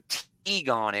like a fatigue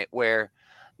on it. Where,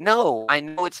 no, I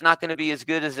know it's not going to be as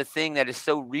good as a thing that is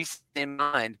so recent in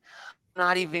mind. I'm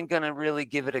not even going to really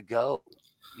give it a go.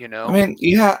 I'm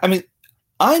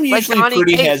usually Donny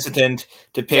pretty Cates. hesitant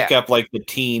to pick up like the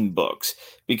teen books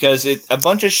because a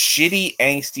bunch of shitty,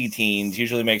 angsty teens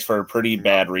usually makes for a pretty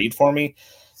bad read for me.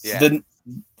 Yeah.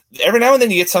 Every now and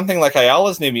then you get something like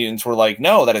Ayala's New Mutants. We're like,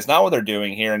 no, that is not what they're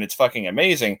doing here, and it's fucking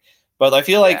amazing. But I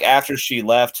feel like after she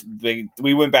left,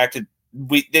 we went back to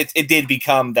it did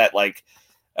become that like,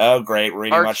 oh great, we're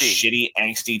reading much shitty,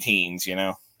 angsty teens,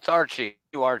 It's Archie.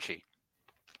 You Archie.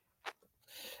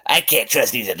 I can't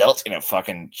trust these adults,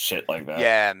 fucking shit like that.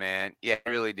 Yeah, man. Yeah, it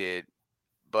really did.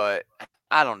 But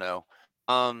I don't know.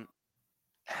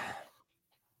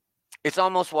 It's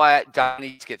almost why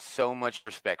Donny gets so much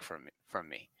respect from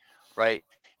me, right?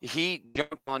 He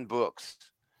jumped on books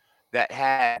that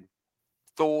had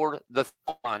Thor the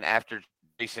Thawne after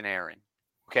Jason Aaron,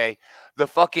 okay? The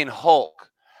fucking Hulk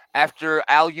after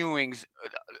Al Ewing's,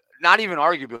 not even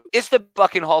arguably, it's the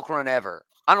fucking Hulk run ever.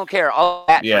 I don't care. I'll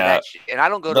bat for that shit, and I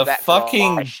don't go to bat for all that shit.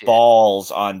 The fucking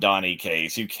balls on Donny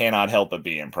Cates. You cannot help but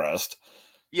be impressed.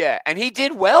 Yeah, and he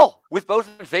did well with both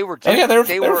of them. They were different. Oh, yeah,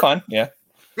 they were fun. Yeah.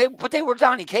 But they were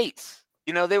Donny Cates.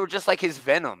 They were just like his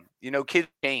Venom, Kid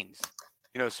Chains,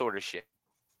 sort of shit.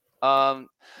 Man,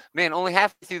 only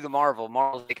halfway through the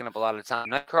Marvel's taking up a lot of time.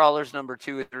 Nightcrawler's number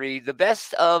 2 and 3. The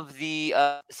best of the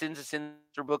Sins of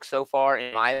Sinister books so far,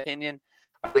 in my opinion.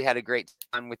 I really had a great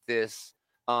time with this.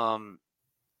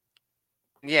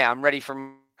 Yeah, I'm ready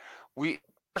for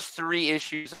first 3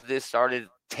 issues of this started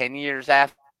 10 years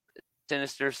after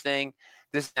Sinister's thing.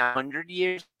 This is 100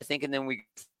 years, I think, and then we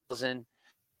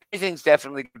everything's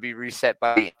definitely going to be reset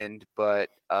by the end. But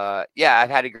yeah,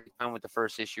 I've had a great time with the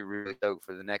first issue. Really stoked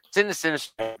for the next.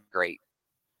 Sinister, great.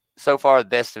 So far, the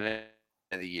best event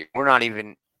of the year. We're not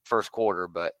even first quarter,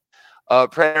 but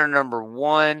Predator number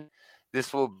 1.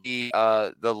 This will be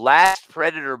the last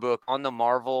Predator book on the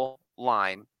Marvel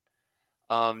line.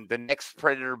 The next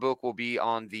Predator book will be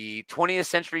on the 20th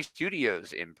Century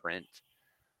Studios imprint.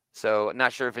 So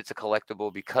not sure if it's a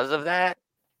collectible because of that.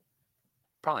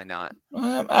 Probably not.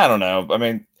 I don't know. I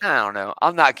don't know.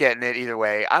 I'm not getting it either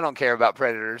way. I don't care about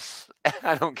Predators.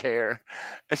 I don't care.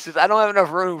 It's just I don't have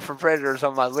enough room for Predators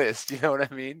on my list. You know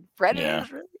what I mean?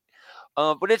 Predators, really?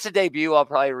 But it's a debut. I'll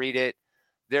probably read it.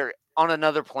 They're on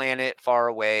another planet far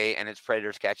away, and it's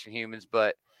Predators catching humans.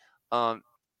 But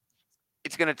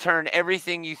it's going to turn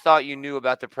everything you thought you knew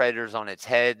about the Predators on its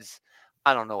heads.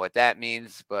 I don't know what that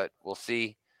means, but we'll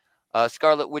see.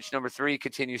 Scarlet Witch number 3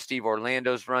 continues Steve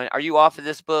Orlando's run. Are you off of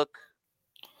this book?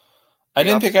 I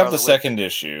didn't pick up the second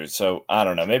issue, so I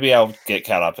don't know. Maybe I'll get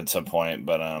caught up at some point.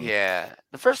 But yeah,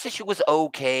 the first issue was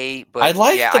okay, but I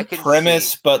liked the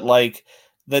premise, but like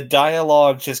the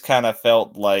dialogue just kind of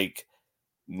felt like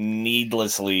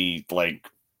needlessly like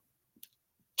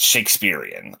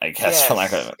Shakespearean. I guess for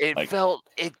lack of it felt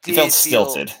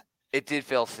stilted. It did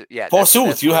feel yeah.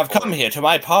 Forsooth, you have come here to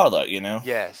my parlor.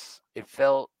 Yes, it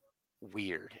felt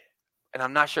weird, and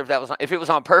I'm not sure if it was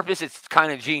on purpose. It's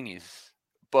kind of genius,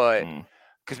 but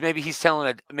because maybe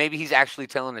he's actually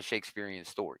telling a Shakespearean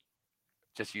story,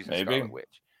 just using Scarlet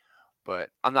Witch. But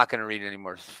I'm not going to read it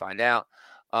anymore to find out.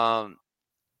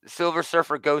 Silver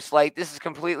Surfer Ghostlight. This is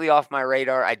completely off my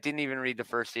radar. I didn't even read the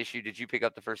first issue. Did you pick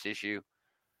up the first issue?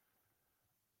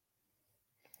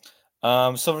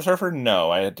 Silver Surfer?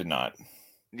 No, I did not.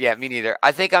 Yeah, me neither.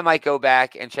 I think I might go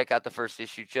back and check out the first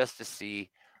issue just to see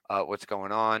what's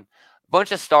going on. A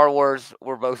bunch of Star Wars.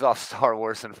 We're both off Star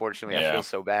Wars, unfortunately. Yeah. I feel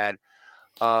so bad.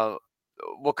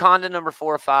 Wakanda number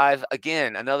 4 or 5.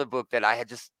 Again, another book that I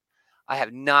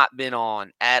have not been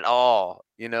on at all.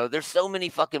 You know, there's so many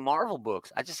fucking Marvel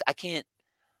books. I can't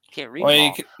read Well,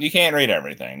 them all. you can't read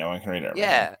everything. No one can read everything.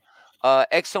 Yeah.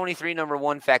 X-23 number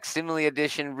 1 facsimile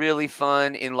edition, really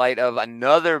fun in light of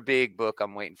another big book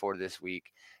I'm waiting for this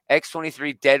week.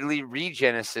 X-23 Deadly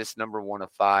Regenesis number 1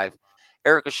 of 5.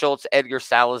 Erica Schultz, Edgar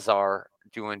Salazar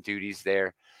doing duties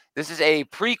there. This is a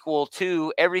prequel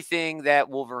to everything that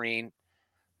Wolverine,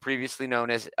 previously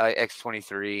known as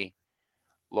X-23,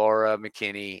 Laura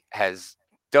McKinney, has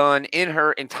done in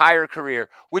her entire career,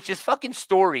 which is fucking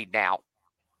storied now.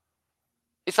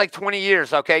 It's like 20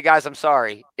 years, okay, guys? I'm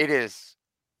sorry. It is.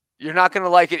 You're not going to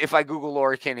like it if I Google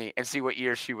Laura Kinney and see what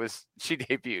year she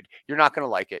debuted. You're not going to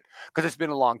like it because it's been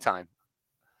a long time.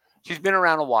 She's been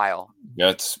around a while.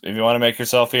 If you want to make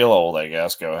yourself feel old, I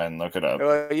guess, go ahead and look it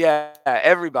up. Yeah,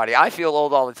 everybody. I feel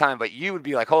old all the time, but you would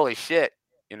be like, holy shit,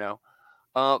 you know.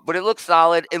 But it looks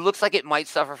solid. It looks like it might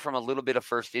suffer from a little bit of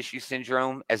first issue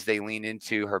syndrome as they lean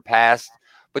into her past.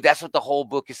 But that's what the whole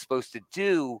book is supposed to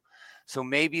do. So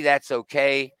maybe that's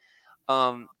okay.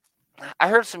 I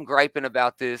heard some griping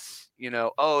about this, you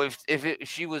know, if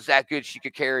she was that good, she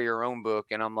could carry her own book.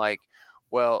 And I'm like,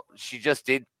 well, she just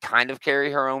did kind of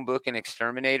carry her own book in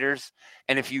Exterminators.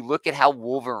 And if you look at how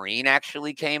Wolverine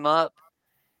actually came up,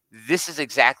 this is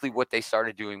exactly what they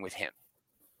started doing with him.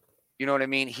 You know what I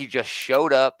mean? He just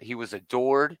showed up. He was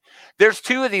adored. There's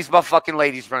 2 of these fucking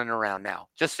ladies running around now.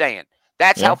 Just saying.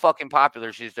 That's how fucking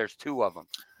popular she is. There's 2 of them.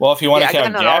 Well, if you want to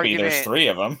count Gabby, there's 3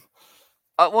 of them.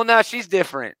 Well, no, she's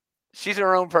different. She's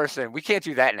her own person. We can't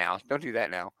do that now. Don't do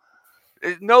that now.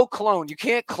 No clone. You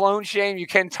can't clone shame. You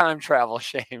can time travel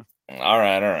shame. All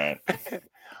right.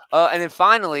 And then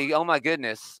finally, oh my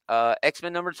goodness,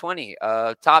 X-Men number 20.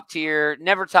 Top tier,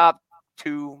 never top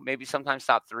 2, maybe sometimes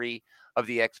top 3 of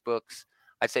the X books.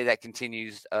 I'd say that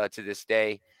continues to this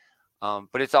day.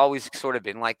 But it's always sort of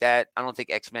been like that. I don't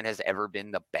think X-Men has ever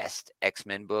been the best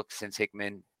X-Men book since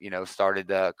Hickman, you know, started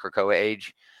the Krakoa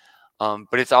age.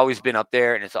 But it's always been up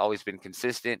there and it's always been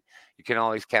consistent. You can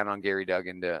always count on Gary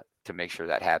Duggan to make sure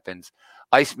that happens.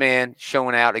 Iceman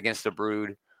showing out against the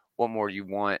Brood. What more do you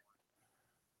want?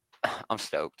 I'm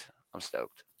stoked.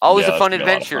 Always a fun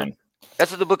adventure.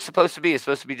 That's what the book's supposed to be. It's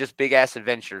supposed to be just big ass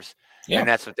adventures. Yeah. And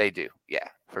that's what they do. Yeah,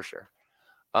 for sure.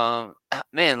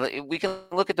 Man, we can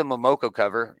look at the Momoko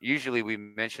cover. Usually we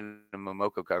mention the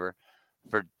Momoko cover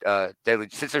for Deadly,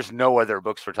 since there's no other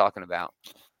books we're talking about.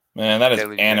 Man, that is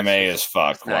anime as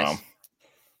fuck. Nice. Wow.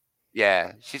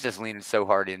 Yeah, she's just leaning so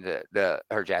hard into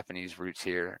her Japanese roots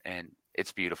here, and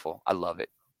it's beautiful. I love it.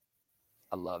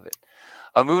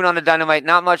 Moving on to Dynamite,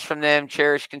 not much from them.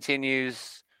 Cherish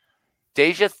continues.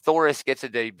 Deja Thoris gets a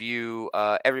debut.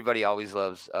 Everybody always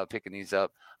loves picking these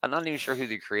up. I'm not even sure who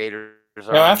the creators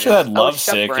are. No, after that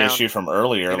Lovesick issue from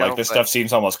earlier, like this stuff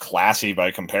seems almost classy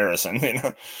by comparison. You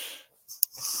know?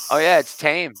 Oh yeah, it's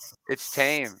tame.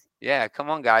 Yeah, come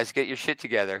on, guys, get your shit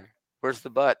together. Where's the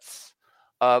butts?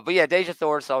 But yeah, Deja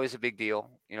Thoris is always a big deal,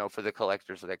 you know, for the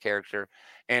collectors of that character.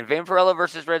 And Vampirella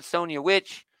versus Red Sonja,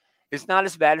 which is not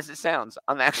as bad as it sounds.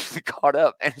 I'm actually caught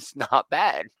up, and it's not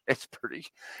bad. It's pretty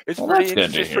interesting.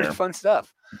 It's pretty fun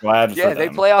stuff. Glad yeah, they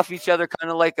play off each other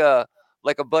kind of like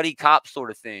a buddy cop sort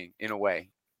of thing in a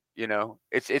way. You know,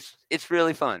 it's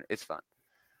really fun. It's fun.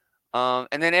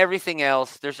 And then everything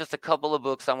else, there's just a couple of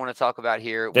books I want to talk about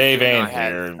here. Dave ain't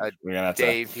here. We're gonna have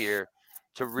Dave here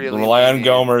to really rely on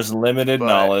Gomer's limited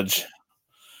knowledge.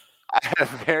 I have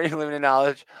very limited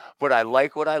knowledge, but I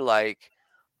like what I like.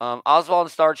 Oswald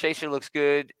and Star Chaser looks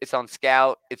good. It's on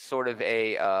Scout. It's sort of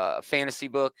a fantasy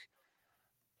book.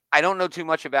 I don't know too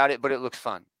much about it, but it looks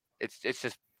fun. It's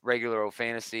just regular old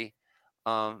fantasy.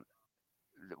 Come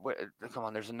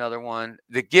on, there's another one.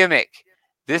 The Gimmick.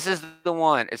 This is the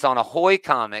one. It's on Ahoy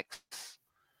Comics.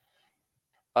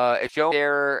 It's Joe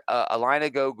Scherer, Alina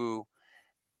Gogu.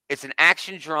 It's an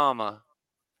action drama.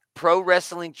 Pro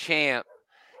wrestling champ.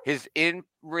 His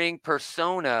in-ring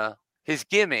persona, his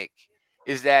gimmick,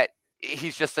 is that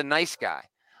he's just a nice guy.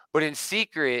 But in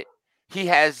secret, he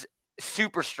has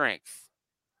super strength.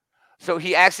 So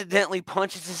he accidentally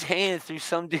punches his hand through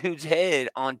some dude's head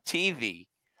on TV.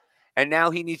 And now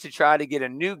he needs to try to get a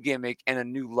new gimmick and a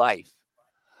new life.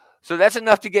 So that's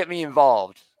enough to get me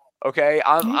involved. Okay?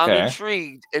 I'm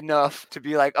intrigued enough to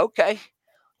be like, okay.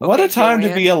 What a time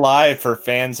to be alive for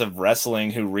fans of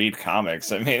wrestling who read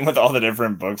comics. I mean, with all the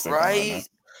different books. Right?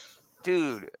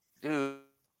 Dude. There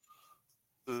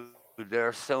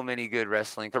are so many good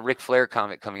wrestling. The Ric Flair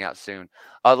comic coming out soon.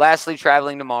 Lastly,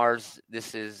 Traveling to Mars.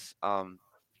 This is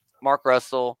Mark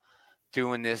Russell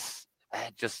doing this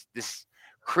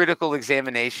critical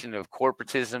examination of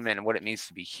corporatism and what it means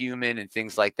to be human and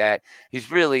things like that.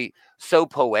 He's really so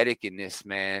poetic in this,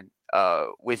 man.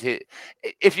 With it,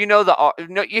 if you know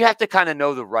you have to kind of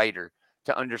know the writer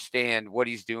to understand what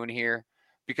he's doing here.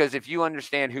 Because if you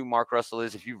understand who Mark Russell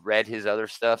is, if you've read his other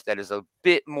stuff that is a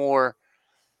bit more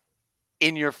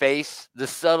in your face, the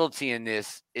subtlety in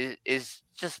this is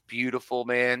just beautiful,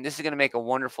 man. This is going to make a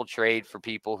wonderful trade for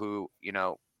people who, you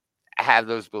know, have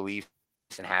those beliefs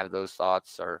and have those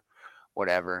thoughts or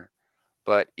whatever.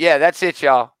 But yeah, that's it,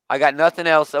 y'all. I got nothing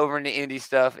else over in the indie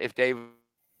stuff. If Dave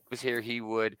was here, he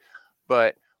would.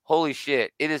 But holy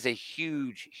shit, it is a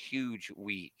huge, huge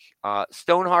week.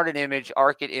 Stonehearted Image,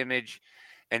 Arcade Image,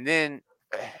 and then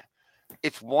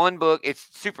it's one book. It's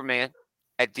Superman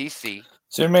at DC.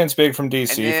 Superman's big from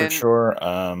DC for sure.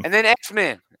 And then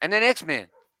X-Men.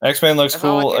 X-Men looks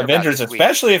cool. Avengers,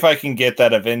 especially if I can get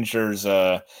that Avengers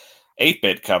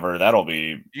 8-bit cover, that'll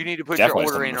be. You need to put your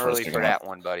order in early for that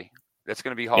one, buddy. That's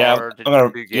going to be hard.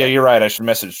 Yeah, you're right. I should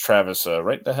message Travis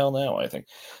right the hell now, I think.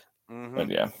 Mm-hmm. But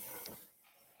yeah.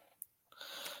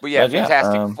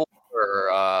 Fantastic Four.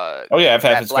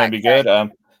 It's going to be good.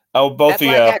 Both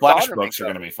the Flash books are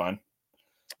going to be fun.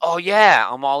 Oh yeah,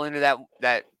 I'm all into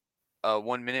that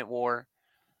 1 Minute War.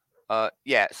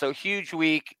 So huge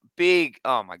week, big.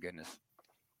 Oh my goodness.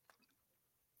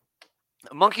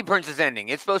 Monkey Prince is ending.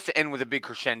 It's supposed to end with a big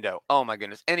crescendo. Oh my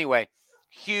goodness. Anyway,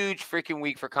 huge freaking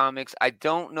week for comics. I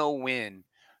don't know when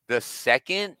the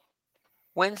second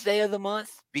Wednesday of the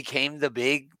month became the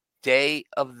big day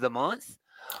of the month.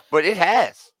 But it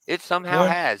has. It somehow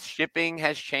has. Shipping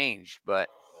has changed. But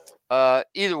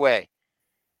either way,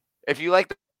 if you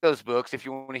like those books, if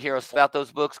you want to hear us about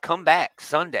those books, come back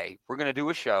Sunday. We're going to do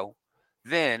a show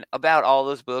then about all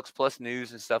those books plus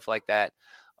news and stuff like that.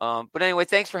 But anyway,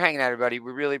 thanks for hanging out, everybody.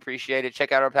 We really appreciate it.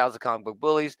 Check out our pals, the Comic Book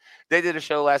Bullies. They did a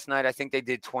show last night. I think they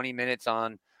did 20 minutes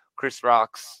on Chris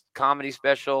Rock's comedy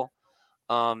special.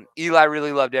 Eli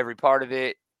really loved every part of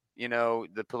it. You know,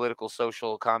 the political,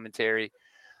 social commentary.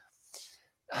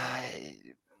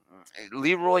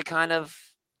 Leroy kind of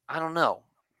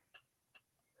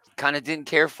didn't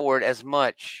care for it as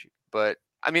much, but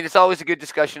I mean, it's always a good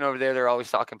discussion over there. They're always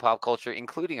talking pop culture,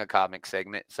 including a comic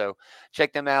segment. So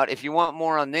check them out. If you want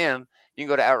more on them, you can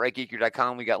go to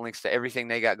outrightgeeker.com. We got links to everything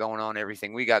they got going on,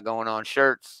 everything we got going on,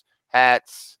 shirts,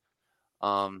 hats,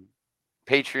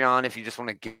 Patreon. If you just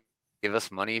want to give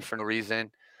us money for no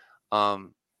reason,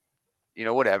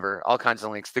 whatever, all kinds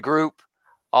of links, the group,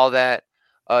 all that.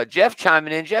 Jeff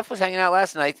chiming in. Jeff was hanging out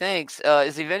last night. Thanks.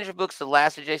 Is the Avenger books the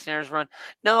last of Jason Aaron's run?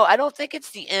 No, I don't think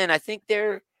it's the end. I think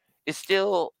there is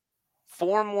still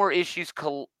 4 more issues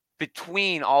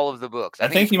between all of the books. I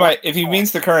think he might. If he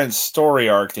means the current story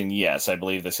arc, then yes, I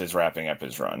believe this is wrapping up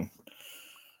his run.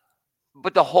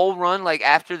 But the whole run, like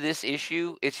after this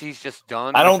issue, he's just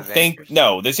done. I don't think.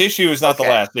 No, this issue is not the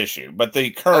last issue, but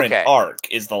the current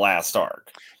arc is the last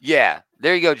arc. Yeah,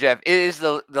 there you go, Jeff. It is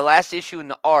the last issue in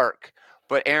the arc.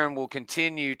 But Aaron will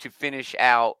continue to finish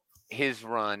out his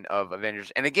run of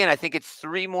Avengers. And again, I think it's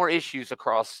 3 more issues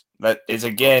across. That is,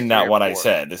 again, not what I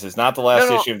said. This is not the last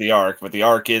issue of the arc, but the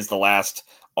arc is the last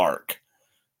arc.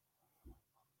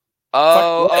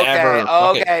 Oh,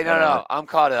 okay. No. I'm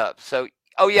caught up. So,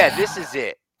 this is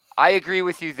it. I agree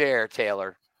with you there,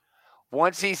 Taylor.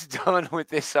 Once he's done with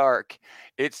this arc,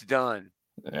 it's done.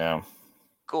 Yeah.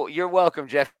 Cool. You're welcome,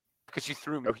 Jeff, because you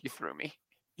threw me.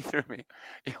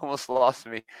 You almost lost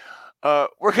me.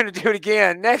 We're going to do it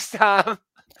again next time.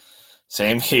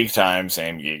 Same geek time,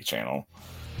 same geek channel.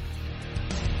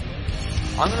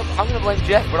 I'm gonna blame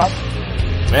Jeff, but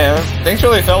man, things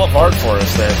really fell apart for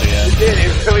us there at the end. It did.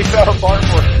 It really fell apart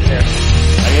for us there.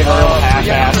 I gave a real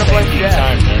half-assed same geek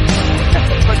time there.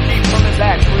 But keep coming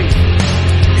back, please.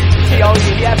 He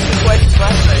asked me questions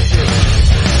last night, too.